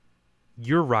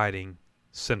 You're riding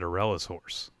Cinderella's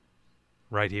horse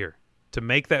right here to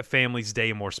make that family's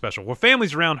day more special. Well,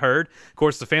 families around heard. Of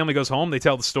course, the family goes home. They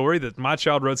tell the story that my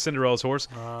child rode Cinderella's horse.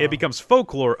 It becomes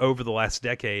folklore over the last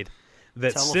decade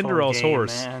that Telephone Cinderella's game,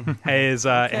 horse man.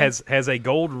 has has a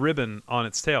gold ribbon on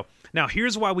its tail. Now,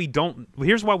 here's why we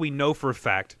know for a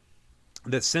fact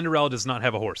that Cinderella does not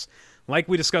have a horse. Like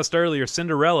we discussed earlier,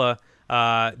 Cinderella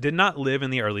did not live in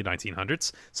the early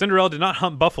 1900s. Cinderella did not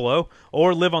hunt buffalo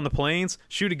or live on the plains,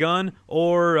 shoot a gun,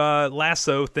 or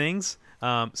lasso things.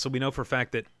 So we know for a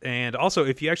fact that, and also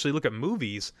if you actually look at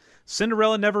movies,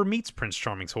 Cinderella never meets Prince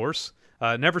Charming's horse,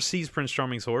 never sees Prince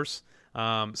Charming's horse.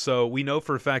 So we know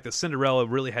for a fact that Cinderella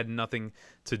really had nothing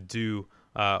to do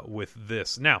with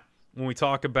this. Now, when we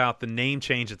talk about the name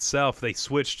change itself, they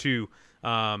switched to,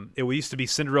 it used to be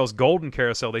Cinderella's Golden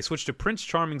Carousel. They switched to Prince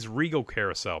Charming's Regal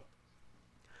Carousel.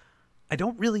 I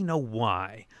don't really know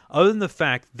why, other than the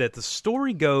fact that the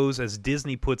story goes as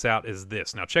Disney puts out as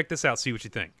this. Now, check this out, see what you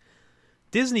think.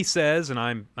 Disney says, and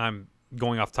I'm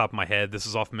going off the top of my head, this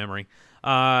is off memory,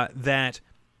 that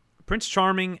Prince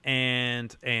Charming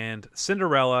and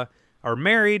Cinderella are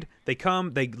married. They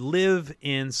live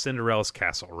in Cinderella's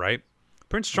castle, right?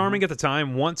 Prince Charming at the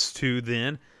time wants to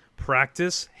then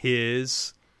practice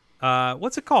his,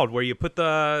 what's it called? Where you put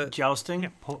the... Jousting?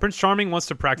 Yeah. Prince Charming wants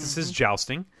to practice his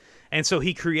jousting. And so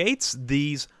he creates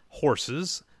these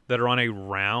horses that are on a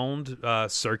round,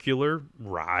 circular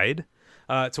ride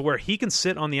to where he can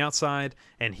sit on the outside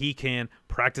and he can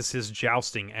practice his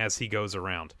jousting as he goes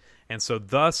around. And so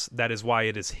thus, that is why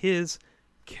it is his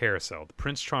carousel, the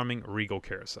Prince Charming Regal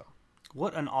Carousel.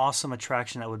 What an awesome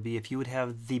attraction that would be if you would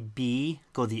have the bee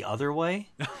go the other way,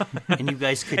 and you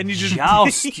guys could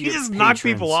joust you your just knock patrons.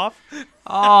 people off.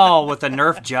 Oh, with a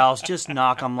Nerf joust, just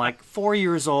knock them like 4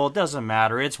 years old. Doesn't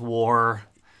matter. It's war.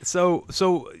 So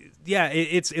yeah,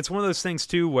 it's one of those things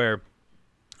too where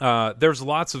there's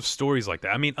lots of stories like that.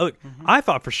 I mean, look, I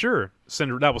thought for sure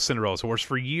that was Cinderella's horse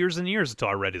for years and years until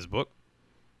I read his book.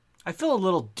 I feel a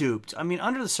little duped. I mean,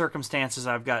 under the circumstances,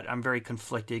 I'm very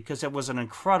conflicted because it was an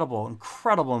incredible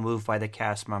move by the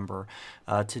cast member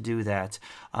to do that.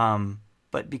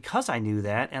 But because I knew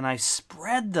that and I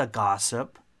spread the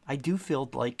gossip, I do feel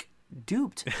like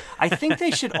duped. I think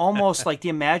they should almost, like the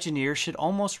Imagineers should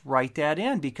almost write that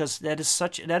in because that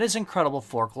is incredible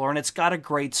folklore and it's got a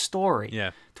great story. Yeah.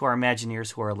 To our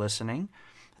Imagineers who are listening,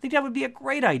 I think that would be a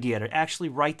great idea to actually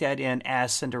write that in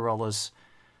as Cinderella's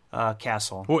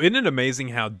castle. Well, isn't it amazing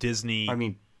how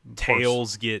Disney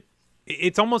tales get?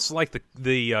 It's almost like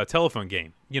the telephone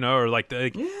game, or like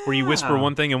where you whisper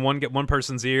one thing in one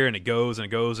person's ear and it goes and it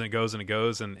goes and it goes and it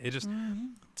goes and it just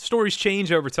stories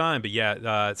change over time. But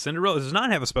yeah, Cinderella does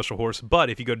not have a special horse, but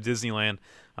if you go to Disneyland,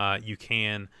 you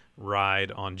can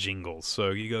ride on Jingles.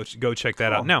 So you go check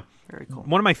that out. Now, very cool.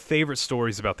 One of my favorite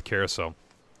stories about the carousel,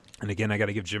 and again, I got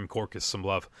to give Jim Korkis some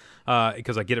love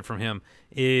because I get it from him,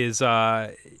 is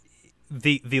the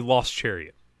Lost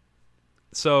Chariot.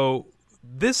 So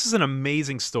this is an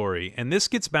amazing story, and this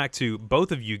gets back to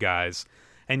both of you guys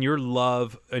and your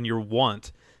love and your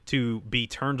want to be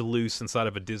turned loose inside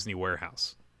of a Disney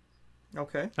warehouse.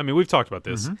 Okay. I mean, we've talked about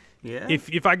this. Yeah. If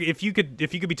you could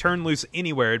be turned loose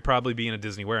anywhere, it'd probably be in a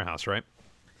Disney warehouse, right?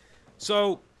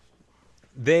 So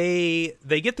they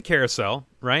get the carousel,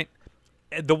 right?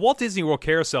 The Walt Disney World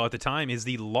carousel at the time is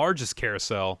the largest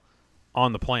carousel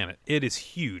on the planet. It is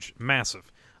huge,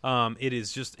 massive. It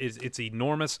is just it's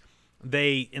enormous.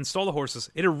 They install the horses.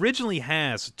 It originally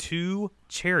has 2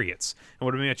 chariots. And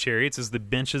what I mean by chariots is the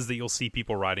benches that you'll see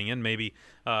people riding in, maybe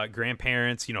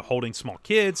grandparents, holding small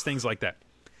kids, things like that.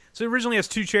 So it originally has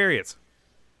 2 chariots.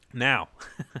 Now,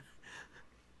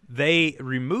 they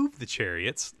removed the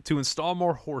chariots to install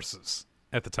more horses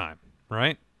at the time,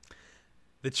 right?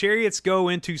 The chariots go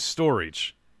into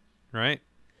storage, right?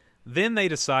 Then they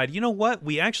decide, you know what?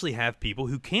 We actually have people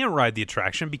who can't ride the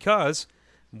attraction because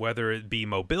whether it be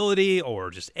mobility or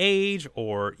just age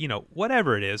or,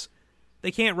 whatever it is,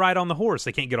 they can't ride on the horse.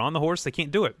 They can't get on the horse. They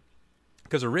can't do it.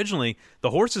 Because originally, the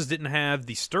horses didn't have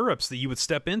the stirrups that you would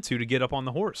step into to get up on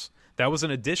the horse. That was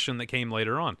an addition that came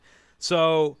later on.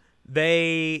 So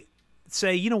they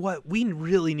say, you know what? We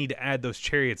really need to add those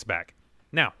chariots back.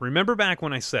 Now, remember back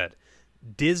when I said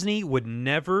Disney would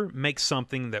never make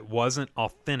something that wasn't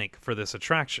authentic for this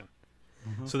attraction.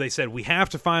 So they said, we have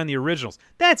to find the originals.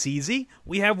 That's easy.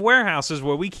 We have warehouses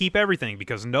where we keep everything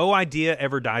because no idea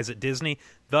ever dies at Disney.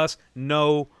 Thus,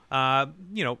 no,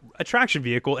 attraction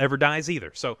vehicle ever dies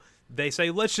either. So they say,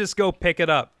 let's just go pick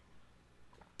it up.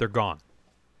 They're gone.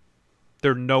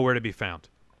 They're nowhere to be found.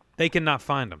 They cannot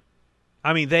find them.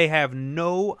 I mean, they have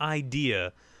no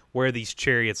idea where these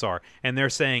chariots are. And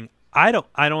they're saying, I don't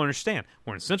understand.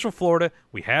 We're in Central Florida.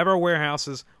 We have our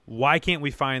warehouses. Why can't we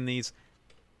find these?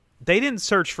 They didn't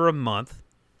search for a month.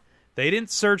 They didn't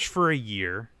search for a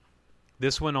year.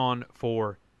 This went on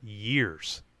for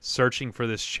years, searching for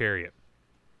this chariot.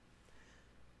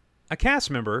 A cast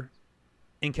member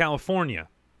in California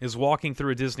is walking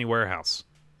through a Disney warehouse.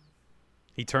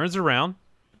 He turns around,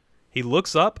 he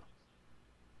looks up,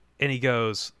 and he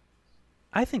goes,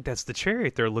 I think that's the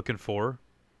chariot they're looking for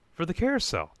the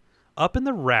carousel. Up in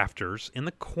the rafters in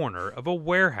the corner of a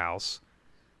warehouse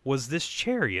was this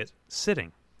chariot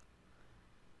sitting.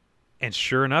 And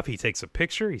sure enough, he takes a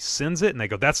picture, he sends it, and they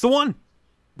go, that's the one.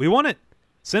 We want it.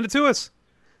 Send it to us.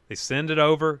 They send it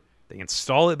over. They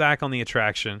install it back on the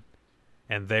attraction.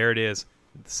 And there it is.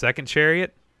 The second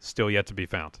chariot, still yet to be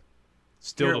found.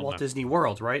 Still here don't at Walt know. Disney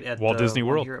World, right? At Walt Disney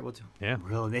World. Here at Yeah.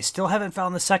 Really? They still haven't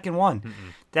found the second one.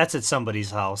 That's at somebody's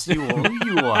house. You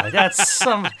are. That's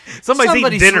Somebody's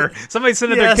eating dinner. Somebody's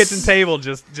sitting at their Yes. kitchen table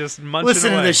just munching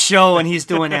Listen away. to the show, and he's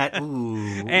doing that.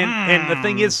 Ooh. And the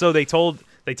thing is, so they told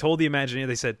the Imagineer,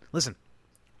 they said, listen,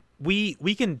 we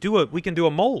can do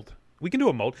a mold. We can do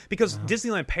a mold because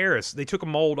Disneyland Paris, they took a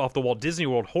mold off the Walt Disney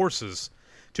World horses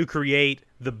to create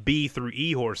the B through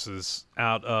E horses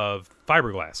out of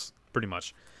fiberglass, pretty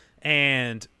much.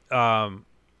 And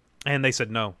they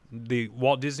said no. The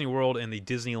Walt Disney World and the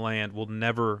Disneyland will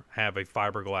never have a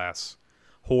fiberglass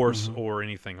horse or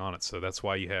anything on it. So that's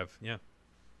why you have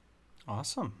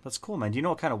Awesome. That's cool, man. Do you know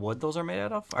what kind of wood those are made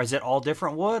out of? Or is it all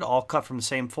different wood, all cut from the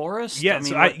same forest? Yeah, I mean,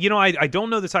 so what- I don't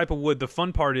know the type of wood. The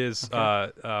fun part is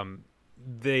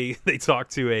they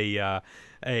talked to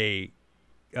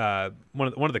one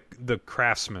of the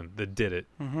craftsmen that did it,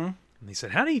 and they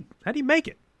said, how do you make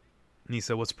it? And he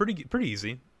said, well, it's pretty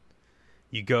easy.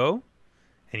 You go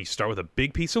and you start with a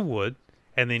big piece of wood,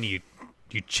 and then you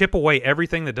chip away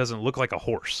everything that doesn't look like a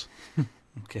horse.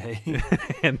 Okay.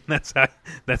 And that's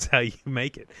how you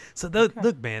make it. So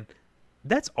look, man,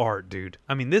 that's art, dude.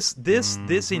 I mean, this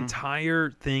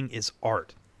entire thing is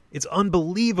art. It's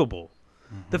unbelievable.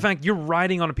 The fact you're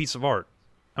riding on a piece of art.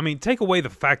 I mean, take away the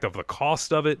fact of the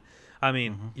cost of it. I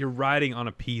mean, you're riding on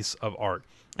a piece of art.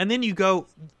 And then you go,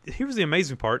 here's the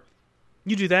amazing part.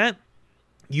 You do that,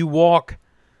 you walk,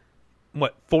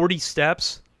 40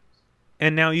 steps,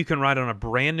 and now you can ride on a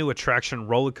brand new attraction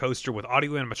roller coaster with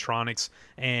audio animatronics,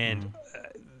 and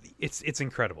it's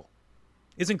incredible.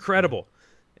 It's incredible.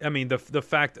 I mean, the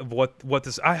fact of what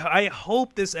this. I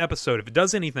hope this episode, if it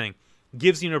does anything,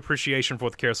 gives you an appreciation for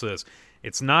what the carousel is.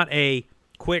 It's not a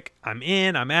quick, I'm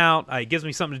in, I'm out. It gives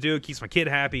me something to do. It keeps my kid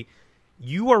happy.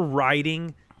 You are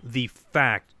riding the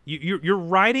fact. You're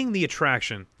riding the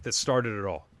attraction that started it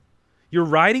all. You're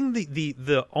riding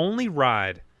the only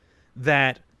ride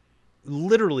that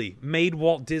literally made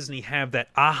Walt Disney have that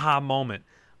aha moment.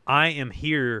 I am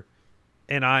here,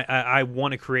 and I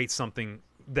want to create something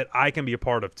that I can be a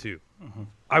part of too. Mm-hmm.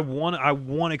 I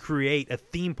want to create a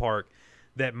theme park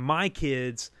that my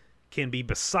kids can be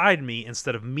beside me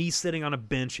instead of me sitting on a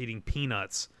bench eating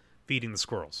peanuts, feeding the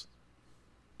squirrels.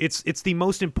 It's the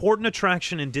most important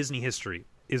attraction in Disney history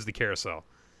is the carousel,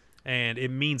 and it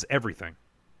means everything.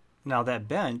 Now that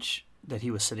bench that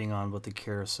he was sitting on with the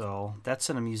carousel, that's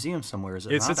in a museum somewhere, is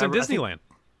it? It's in Disneyland.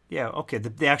 Yeah, okay.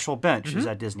 The actual bench is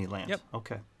at Disneyland. Yep.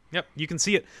 Okay. Yep, you can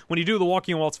see it when you do the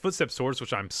Walking on Walt's Footsteps tours,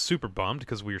 which I'm super bummed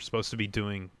because we were supposed to be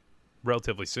doing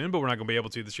relatively soon, but we're not going to be able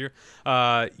to this year.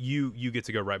 You get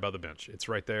to go right by the bench. It's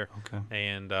right there. Okay.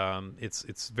 And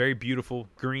it's very beautiful,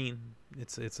 green.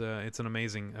 It's an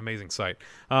amazing sight.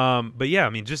 But yeah, I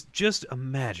mean, just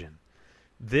imagine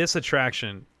this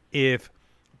attraction if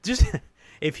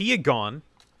he had gone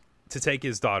to take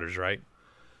his daughters, right?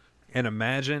 And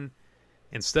imagine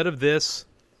instead of this,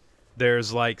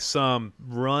 there's like some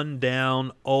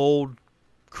run-down, old,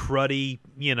 cruddy,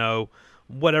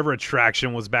 whatever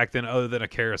attraction was back then other than a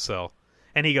carousel.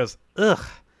 And he goes, ugh,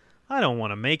 I don't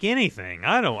want to make anything.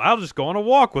 I'll just go on a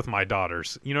walk with my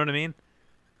daughters. You know what I mean?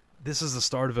 This is the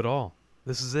start of it all.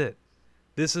 This is it.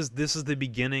 This is the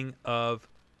beginning of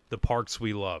the parks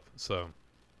we love. So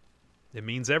it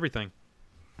means everything.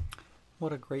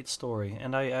 What a great story,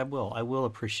 and I will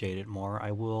appreciate it more.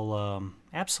 I will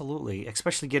absolutely,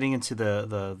 especially getting into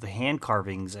the hand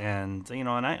carvings, and and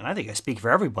I think I speak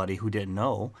for everybody who didn't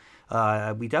know.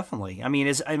 We definitely. I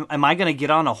mean, am I going to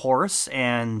get on a horse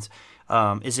and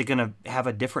is it going to have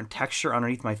a different texture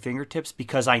underneath my fingertips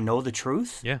because I know the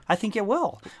truth? Yeah, I think it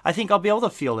will. I think I'll be able to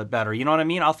feel it better. You know what I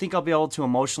mean? I think I'll be able to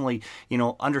emotionally,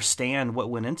 understand what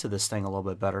went into this thing a little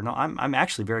bit better. No, I'm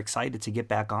actually very excited to get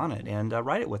back on it and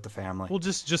ride it with the family. Well,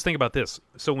 just think about this.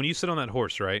 So when you sit on that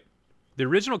horse, right? The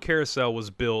original carousel was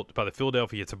built by the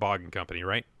Philadelphia Toboggan Company,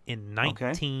 right? In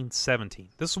 1917.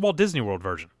 Okay. This is Walt Disney World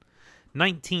version.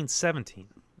 1917,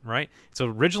 right? It's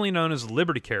originally known as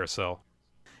Liberty Carousel.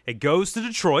 It goes to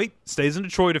Detroit, stays in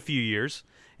Detroit a few years,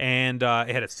 and it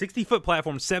had a 60-foot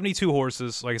platform, 72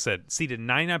 horses, like I said, seated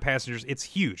 99 passengers. It's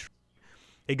huge.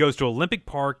 It goes to Olympic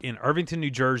Park in Irvington,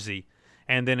 New Jersey,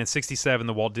 and then in 1967,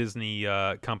 the Walt Disney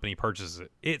Company purchases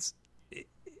it.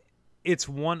 It's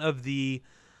one of the...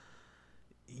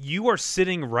 You are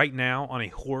sitting right now on a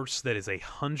horse that is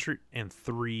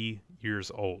 103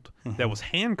 years old, that was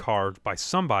hand-carved by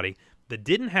somebody that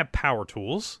didn't have power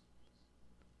tools.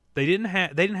 They didn't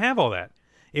have all that.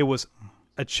 It was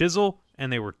a chisel,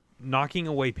 and they were knocking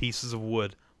away pieces of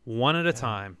wood one at a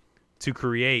time to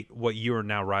create what you are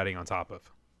now riding on top of.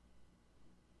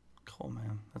 Cool,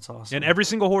 man. That's awesome. And every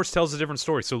single horse tells a different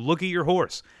story. So look at your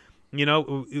horse.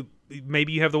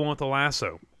 Maybe you have the one with the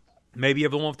lasso. Maybe you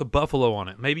have the one with the buffalo on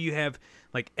it. Maybe you have,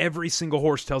 every single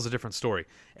horse tells a different story.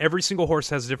 Every single horse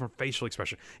has a different facial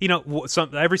expression.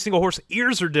 Every single horse,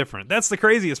 ears are different. That's the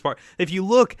craziest part. If you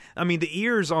look, the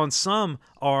ears on some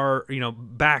are,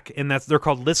 back, and they're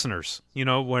called listeners,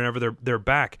 whenever they're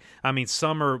back.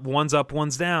 Some are one's up,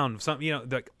 one's down. Some,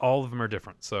 all of them are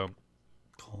different. So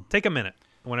cool. Take a minute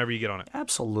whenever you get on it.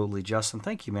 Absolutely, Justin.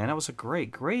 Thank you, man. That was a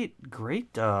great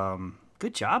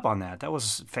good job on that. That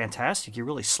was fantastic. You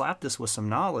really slapped us with some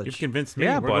knowledge. You've convinced me.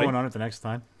 Yeah, We're buddy. going on it the next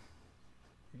time.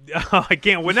 I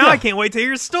can't wait. Now I can't wait to hear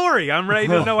your story. I'm ready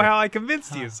to know how I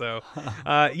convinced you. So,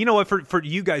 you know what? For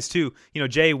you guys too,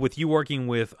 Jay, with you working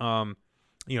with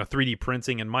 3D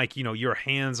printing, and Mike, you're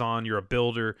hands-on. You're a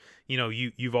builder.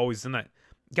 You've always done that,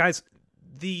 guys.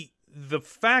 The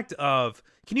fact of,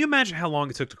 can you imagine how long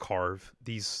it took to carve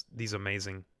these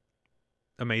amazing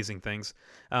things?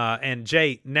 And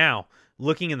Jay, now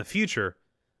looking in the future,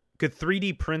 could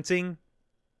 3D printing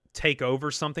take over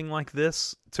something like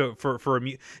this for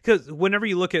because whenever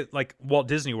you look at Walt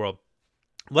Disney World,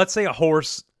 let's say a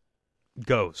horse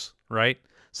goes, right?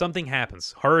 Something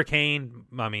happens. Hurricane,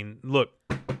 look,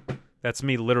 that's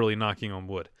me literally knocking on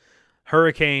wood.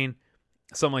 Hurricane,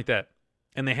 something like that.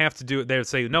 And they have to do it. They would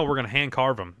say, no, we're going to hand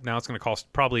carve them. Now it's going to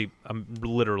cost probably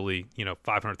literally,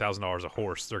 $500,000 a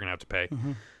horse they're going to have to pay.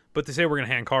 Mm-hmm. But they say we're going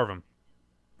to hand carve them.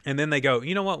 And then they go,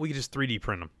 you know what? We could just 3D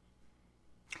print them.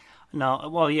 No,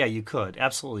 well, yeah, you could.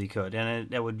 Absolutely you could. And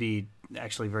that would be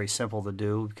actually very simple to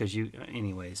do because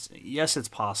anyways, yes, it's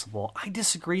possible. I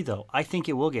disagree, though. I think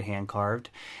it will get hand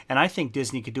carved. And I think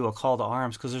Disney could do a call to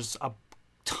arms because there's a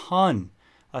ton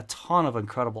of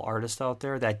incredible artists out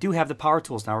there that do have the power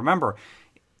tools. Now, remember,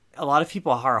 a lot of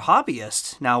people are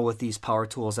hobbyists now with these power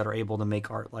tools that are able to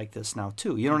make art like this now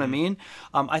too. You know what I mean?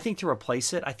 I think to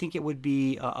replace it, I think it would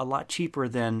be a lot cheaper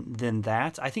than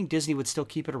that. I think Disney would still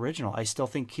keep it original. I still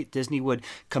think Disney would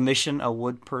commission a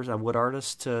wood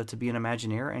artist to be an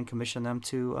Imagineer and commission them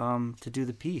to do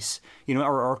the piece,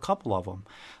 or a couple of them,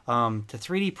 to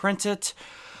 3D print it.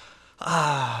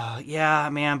 Yeah,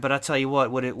 man, but I tell you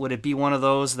what, would it be one of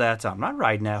those that I'm not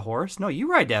riding that horse? No, you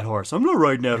ride that horse. I'm not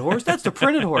riding that horse. That's the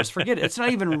printed horse. Forget it. It's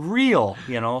not even real,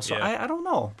 So I don't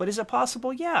know, but is it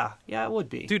possible? Yeah, it would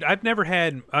be. Dude, I've never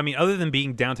had. I mean, other than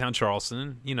being downtown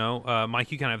Charleston,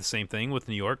 Mike, you kind of have the same thing with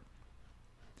New York.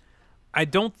 I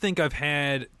don't think I've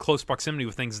had close proximity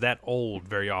with things that old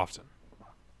very often.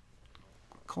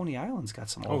 Coney Island's got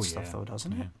some old stuff though,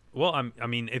 doesn't it? Well, I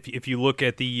mean, if you look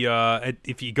at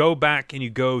if you go back and you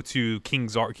go to King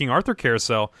Arthur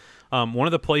Carousel, one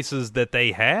of the places that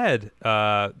they had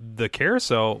the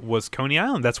carousel was Coney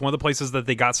Island. That's one of the places that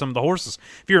they got some of the horses.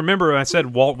 If you remember, I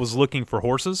said Walt was looking for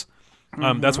horses.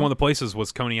 That's one of the places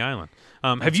was Coney Island.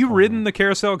 Have you ridden the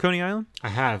carousel at Coney Island? I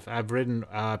have. I've ridden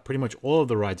pretty much all of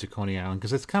the rides at Coney Island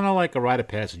because it's kind of like a rite of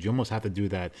passage. You almost have to do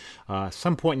that.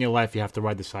 Some point in your life, you have to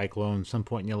ride the Cyclone. Some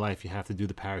point in your life, you have to do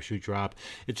the parachute drop.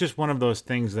 It's just one of those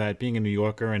things that being a New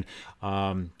Yorker and,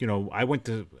 I went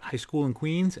to high school in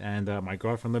Queens and my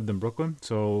girlfriend lived in Brooklyn.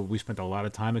 So we spent a lot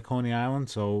of time at Coney Island.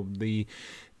 So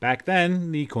back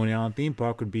then, the Coney Island theme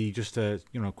park would be just a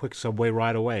quick subway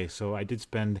ride away. So I did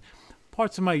spend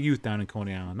parts of my youth down in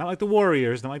Coney Island. Not like the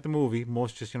Warriors, not like the movie.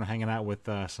 Most just, hanging out with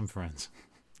some friends.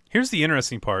 Here's the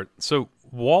interesting part. So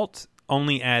Walt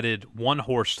only added one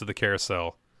horse to the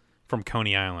carousel from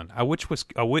Coney Island. I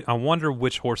wonder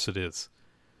which horse it is.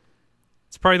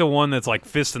 It's probably the one that's like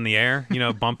fist in the air,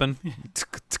 bumping.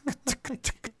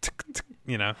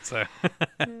 So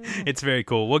it's very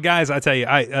cool. Well, guys, I tell you,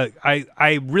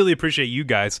 I really appreciate you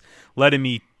guys letting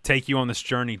me take you on this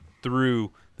journey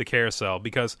through the carousel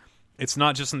because it's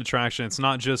not just an attraction.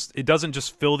 It doesn't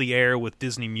just fill the air with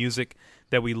Disney music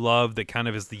that we love that kind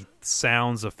of is the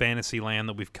sounds of Fantasyland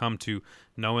that we've come to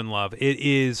know and love. It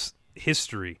is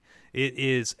history. It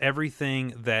is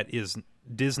everything that is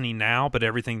Disney now, but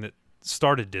everything that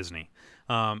started Disney.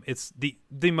 It's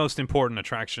the most important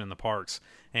attraction in the parks.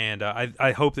 And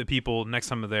I hope that people next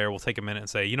time they're there will take a minute and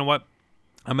say, you know what?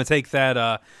 I'm gonna take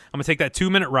that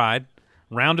 2-minute ride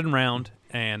round and round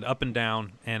and up and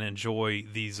down and enjoy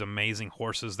these amazing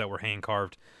horses that were hand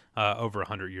carved over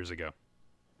 100 years ago.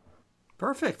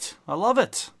 Perfect. I love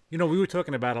it. We were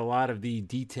talking about a lot of the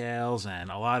details and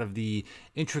a lot of the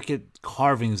intricate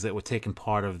carvings that were taken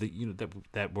part of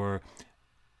that were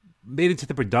made into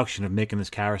the production of making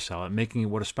this carousel and making it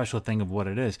what a special thing of what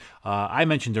it is. I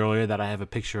mentioned earlier that I have a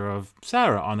picture of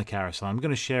Sarah on the carousel. I'm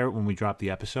going to share it when we drop the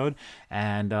episode.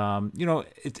 And,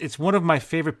 it's one of my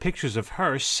favorite pictures of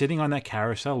her sitting on that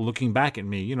carousel looking back at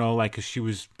me, like 'cause she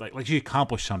was like she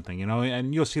accomplished something,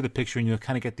 and you'll see the picture and you'll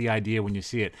kind of get the idea when you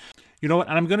see it. You know what?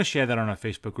 And I'm going to share that on our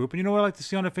Facebook group. And you know what I like to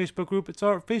see on our Facebook group? It's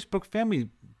our Facebook family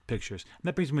pictures. And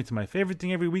that brings me to my favorite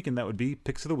thing every week, and that would be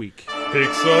Picks of the Week.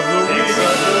 Picks of the week.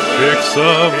 Picks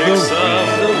of the week.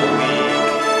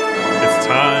 It's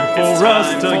time for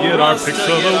us to get our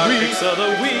picks of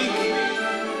the week.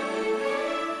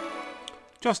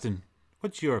 Justin,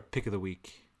 what's your pick of the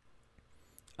week?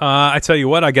 I tell you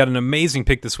what, I got an amazing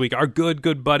pick this week. Our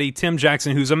good buddy, Tim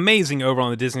Jackson, who's amazing over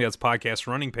on the Disney Dads Podcast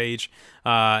running page.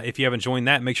 If you haven't joined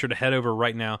that, make sure to head over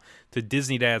right now to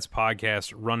Disney Dads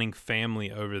Podcast running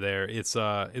family over there. It's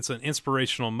an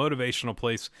inspirational, motivational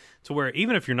place to where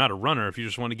even if you're not a runner, if you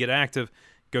just want to get active,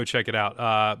 go check it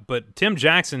out. But Tim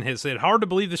Jackson has said, hard to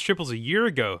believe this trip was a year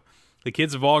ago. The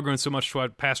kids have all grown so much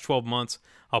past 12 months.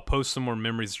 I'll post some more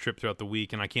memories of the trip throughout the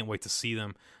week, and I can't wait to see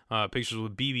them. Pictures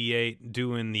with BB-8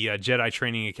 doing the Jedi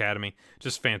Training Academy.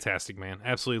 Just fantastic, man.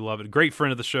 Absolutely love it. Great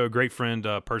friend of the show. Great friend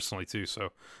personally, too. So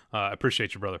I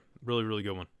appreciate you, brother. Really, really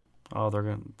good one. Oh,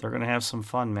 they're gonna have some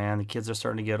fun, man. The kids are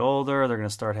starting to get older. They're gonna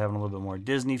start having a little bit more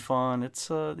Disney fun. It's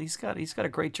he's got a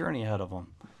great journey ahead of him.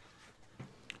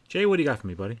 Jay, what do you got for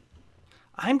me, buddy?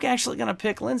 I'm actually going to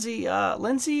pick Lindsay.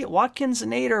 Lindsay Watkins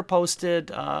Nader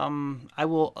posted, I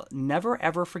will never,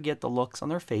 ever forget the looks on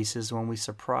their faces when we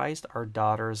surprised our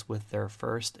daughters with their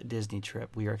first Disney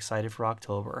trip. We are excited for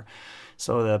October.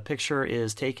 So the picture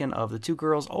is taken of the two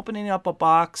girls opening up a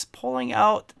box, pulling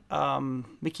out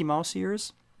Mickey Mouse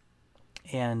ears.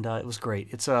 And it was great.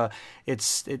 It's and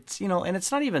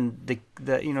it's not even the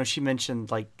she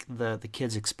mentioned like the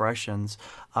kids' expressions.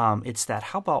 It's that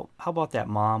how about that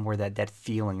mom where that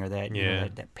feeling or that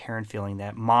that parent feeling,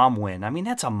 that mom win. I mean,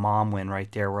 that's a mom win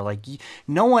right there. Where like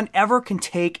no one ever can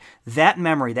take that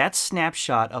memory, that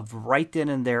snapshot of right then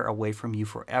and there away from you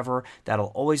forever.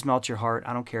 That'll always melt your heart.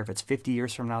 I don't care if it's 50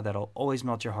 years from now. That'll always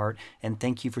melt your heart. And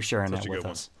thank you for sharing that with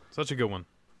us. Such a good one,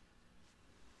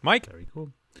 Mike. Very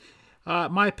cool.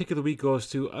 My pick of the week goes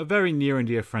to a very near and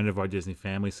dear friend of our Disney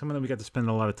family, someone that we got to spend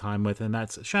a lot of time with, and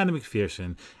that's Shannon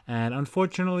McPherson. And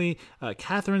unfortunately,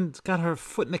 Catherine's got her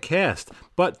foot in the cast,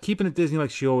 but keeping it Disney like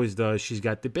she always does. She's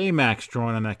got the Baymax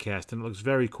drawn on that cast, and it looks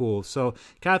very cool. So,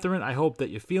 Catherine, I hope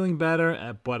that you're feeling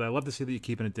better, but I love to see that you're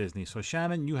keeping it Disney. So,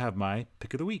 Shannon, you have my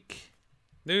pick of the week.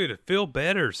 Dude, feel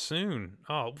better soon.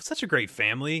 Oh, such a great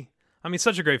family. I mean,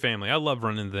 such a great family. I love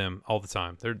running into them all the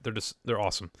time. They're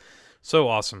awesome. So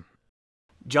awesome.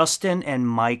 Justin and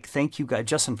Mike, thank you guys.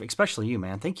 Justin, especially you,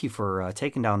 man. Thank you for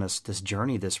taking down this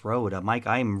journey, this road. Mike,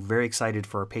 I am very excited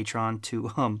for our Patreon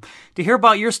to hear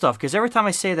about your stuff, because every time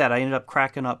I say that, I end up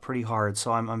cracking up pretty hard.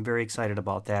 So I'm very excited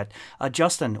about that.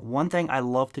 Justin, one thing I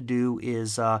love to do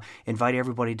is invite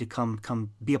everybody to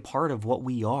come be a part of what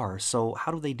we are. So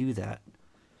how do they do that?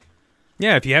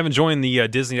 Yeah, if you haven't joined the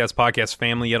Disney Dads Podcast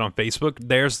family yet on Facebook,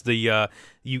 there's the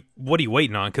what are you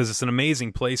waiting on? Because it's an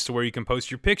amazing place to where you can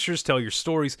post your pictures, tell your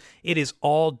stories. It is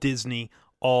all Disney,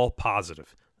 all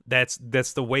positive.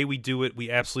 That's the way we do it. We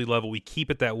absolutely love it. We keep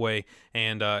it that way,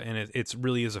 and it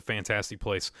really is a fantastic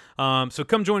place. So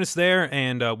come join us there,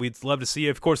 and we'd love to see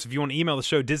you. Of course, if you want to email the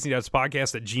show,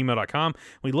 DisneyDadsPodcast@gmail.com.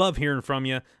 We love hearing from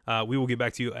you. We will get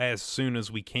back to you as soon as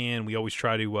we can. We always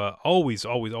try to always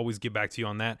get back to you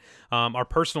on that. Our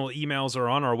personal emails are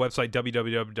on our website,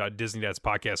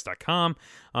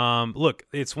 www.DisneyDadsPodcast.com. Look,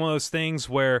 it's one of those things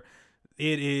where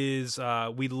it is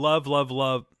we love.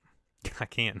 I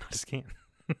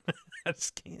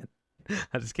just can't.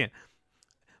 I just can't.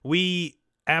 We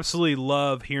absolutely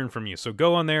love hearing from you. So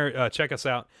go on there, check us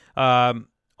out.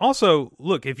 Also,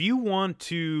 look, if you want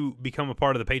to become a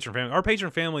part of the patron family, our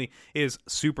patron family is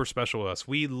super special to us.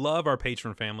 We love our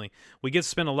patron family. We get to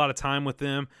spend a lot of time with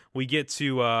them. We get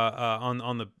to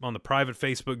on the private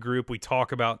Facebook group. We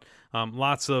talk about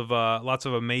lots of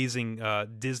amazing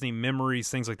Disney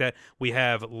memories, things like that. We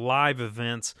have live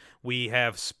events. We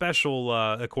have special,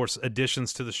 of course,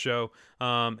 additions to the show.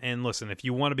 And listen, if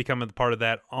you want to become a part of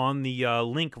that, on the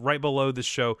link right below the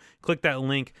show, click that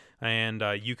link, and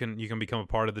you can become a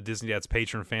part of the Disney Dads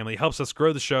patron family. It helps us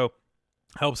grow the show,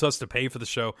 helps us to pay for the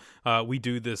show. We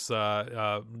do this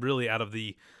really out of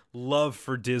the love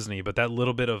for Disney, but that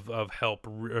little bit of help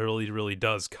really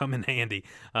does come in handy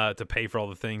to pay for all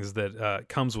the things that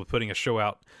comes with putting a show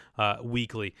out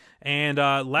weekly. And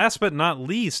last but not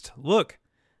least, look,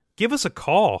 give us a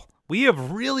call. We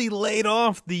have really laid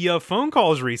off the phone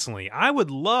calls recently. I would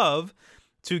love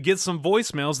to get some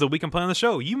voicemails that we can play on the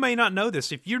show. You may not know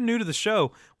this. If you're new to the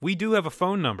show, we do have a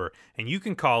phone number, and you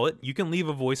can call it, you can leave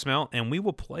a voicemail, and we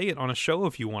will play it on a show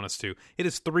if you want us to. It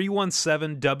is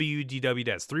 317-WDW.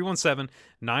 That's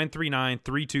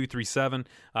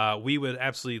 317-939-3237. We would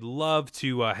absolutely love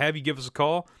to have you give us a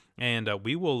call, and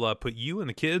we will put you and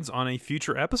the kids on a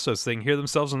future episode so they can hear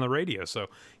themselves on the radio. So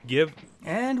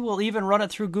And we'll even run it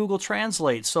through Google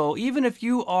Translate. So even if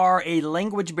you are a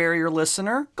language barrier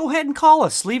listener, go ahead and call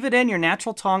us. Leave it in your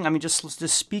natural tongue. I mean, just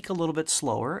speak a little bit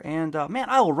slower. And, man,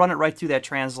 I will run it right through that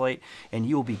Translate, and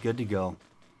you will be good to go.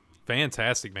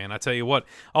 Fantastic, man. I tell you what,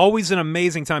 always an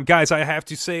amazing time. Guys, I have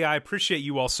to say I appreciate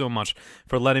you all so much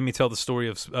for letting me tell the story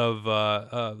of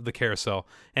the carousel.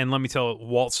 And let me tell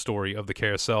Walt's story of the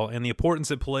carousel and the importance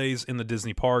it plays in the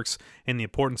Disney parks and the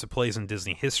importance it plays in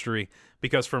Disney history.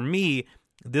 Because for me,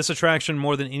 this attraction,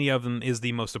 more than any of them, is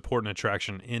the most important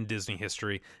attraction in Disney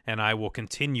history. And I will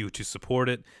continue to support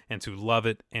it and to love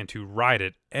it and to ride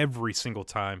it every single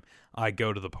time I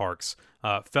go to the parks.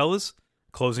 Fellas,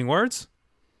 closing words?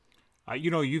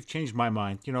 You've changed my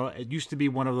mind. It used to be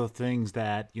one of the things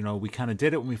that, we kind of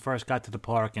did it when we first got to the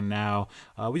park, and now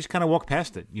we just kind of walk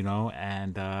past it,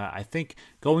 and I think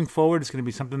going forward, it's going to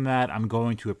be something that I'm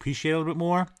going to appreciate a little bit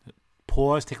more,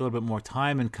 pause, take a little bit more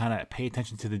time, and kind of pay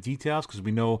attention to the details, because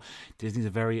we know Disney's a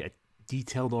very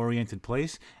detailed-oriented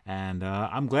place, and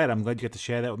I'm glad you got to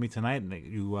share that with me tonight, and that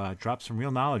you dropped some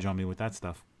real knowledge on me with that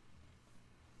stuff.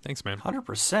 Thanks, man.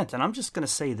 100%. And I'm just going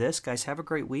to say this, guys. Have a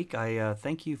great week. I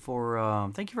thank you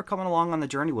for coming along on the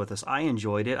journey with us. I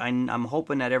enjoyed it. I'm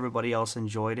hoping that everybody else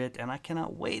enjoyed it, and I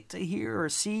cannot wait to hear or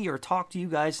see or talk to you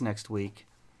guys next week.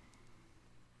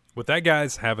 With that,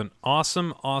 guys, have an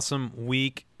awesome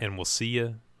week, and we'll see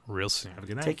you real soon. Have a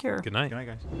good night. Take care. Good night. Good night,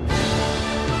 guys.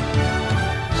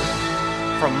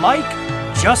 From Mike,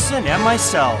 Justin, and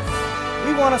myself,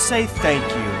 we want to say thank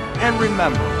you. And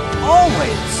remember,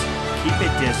 always keep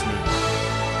it Disney.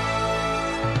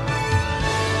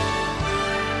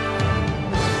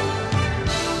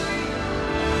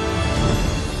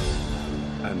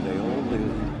 And they all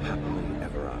live happily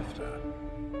ever after.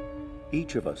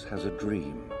 Each of us has a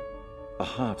dream, a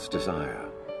heart's desire.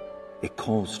 It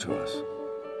calls to us.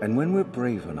 And when we're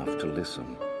brave enough to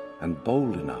listen and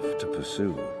bold enough to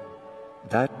pursue,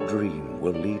 that dream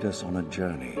will lead us on a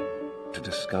journey to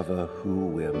discover who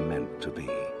we're meant to be.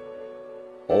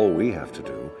 All we have to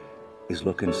do is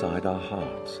look inside our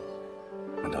hearts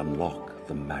and unlock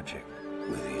the magic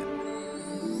within.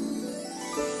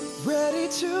 Ready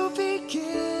to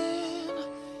begin.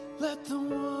 Let the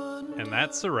one. And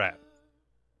that's a wrap.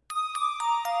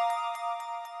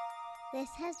 This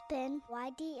has been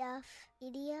YDF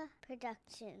Media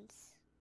Productions.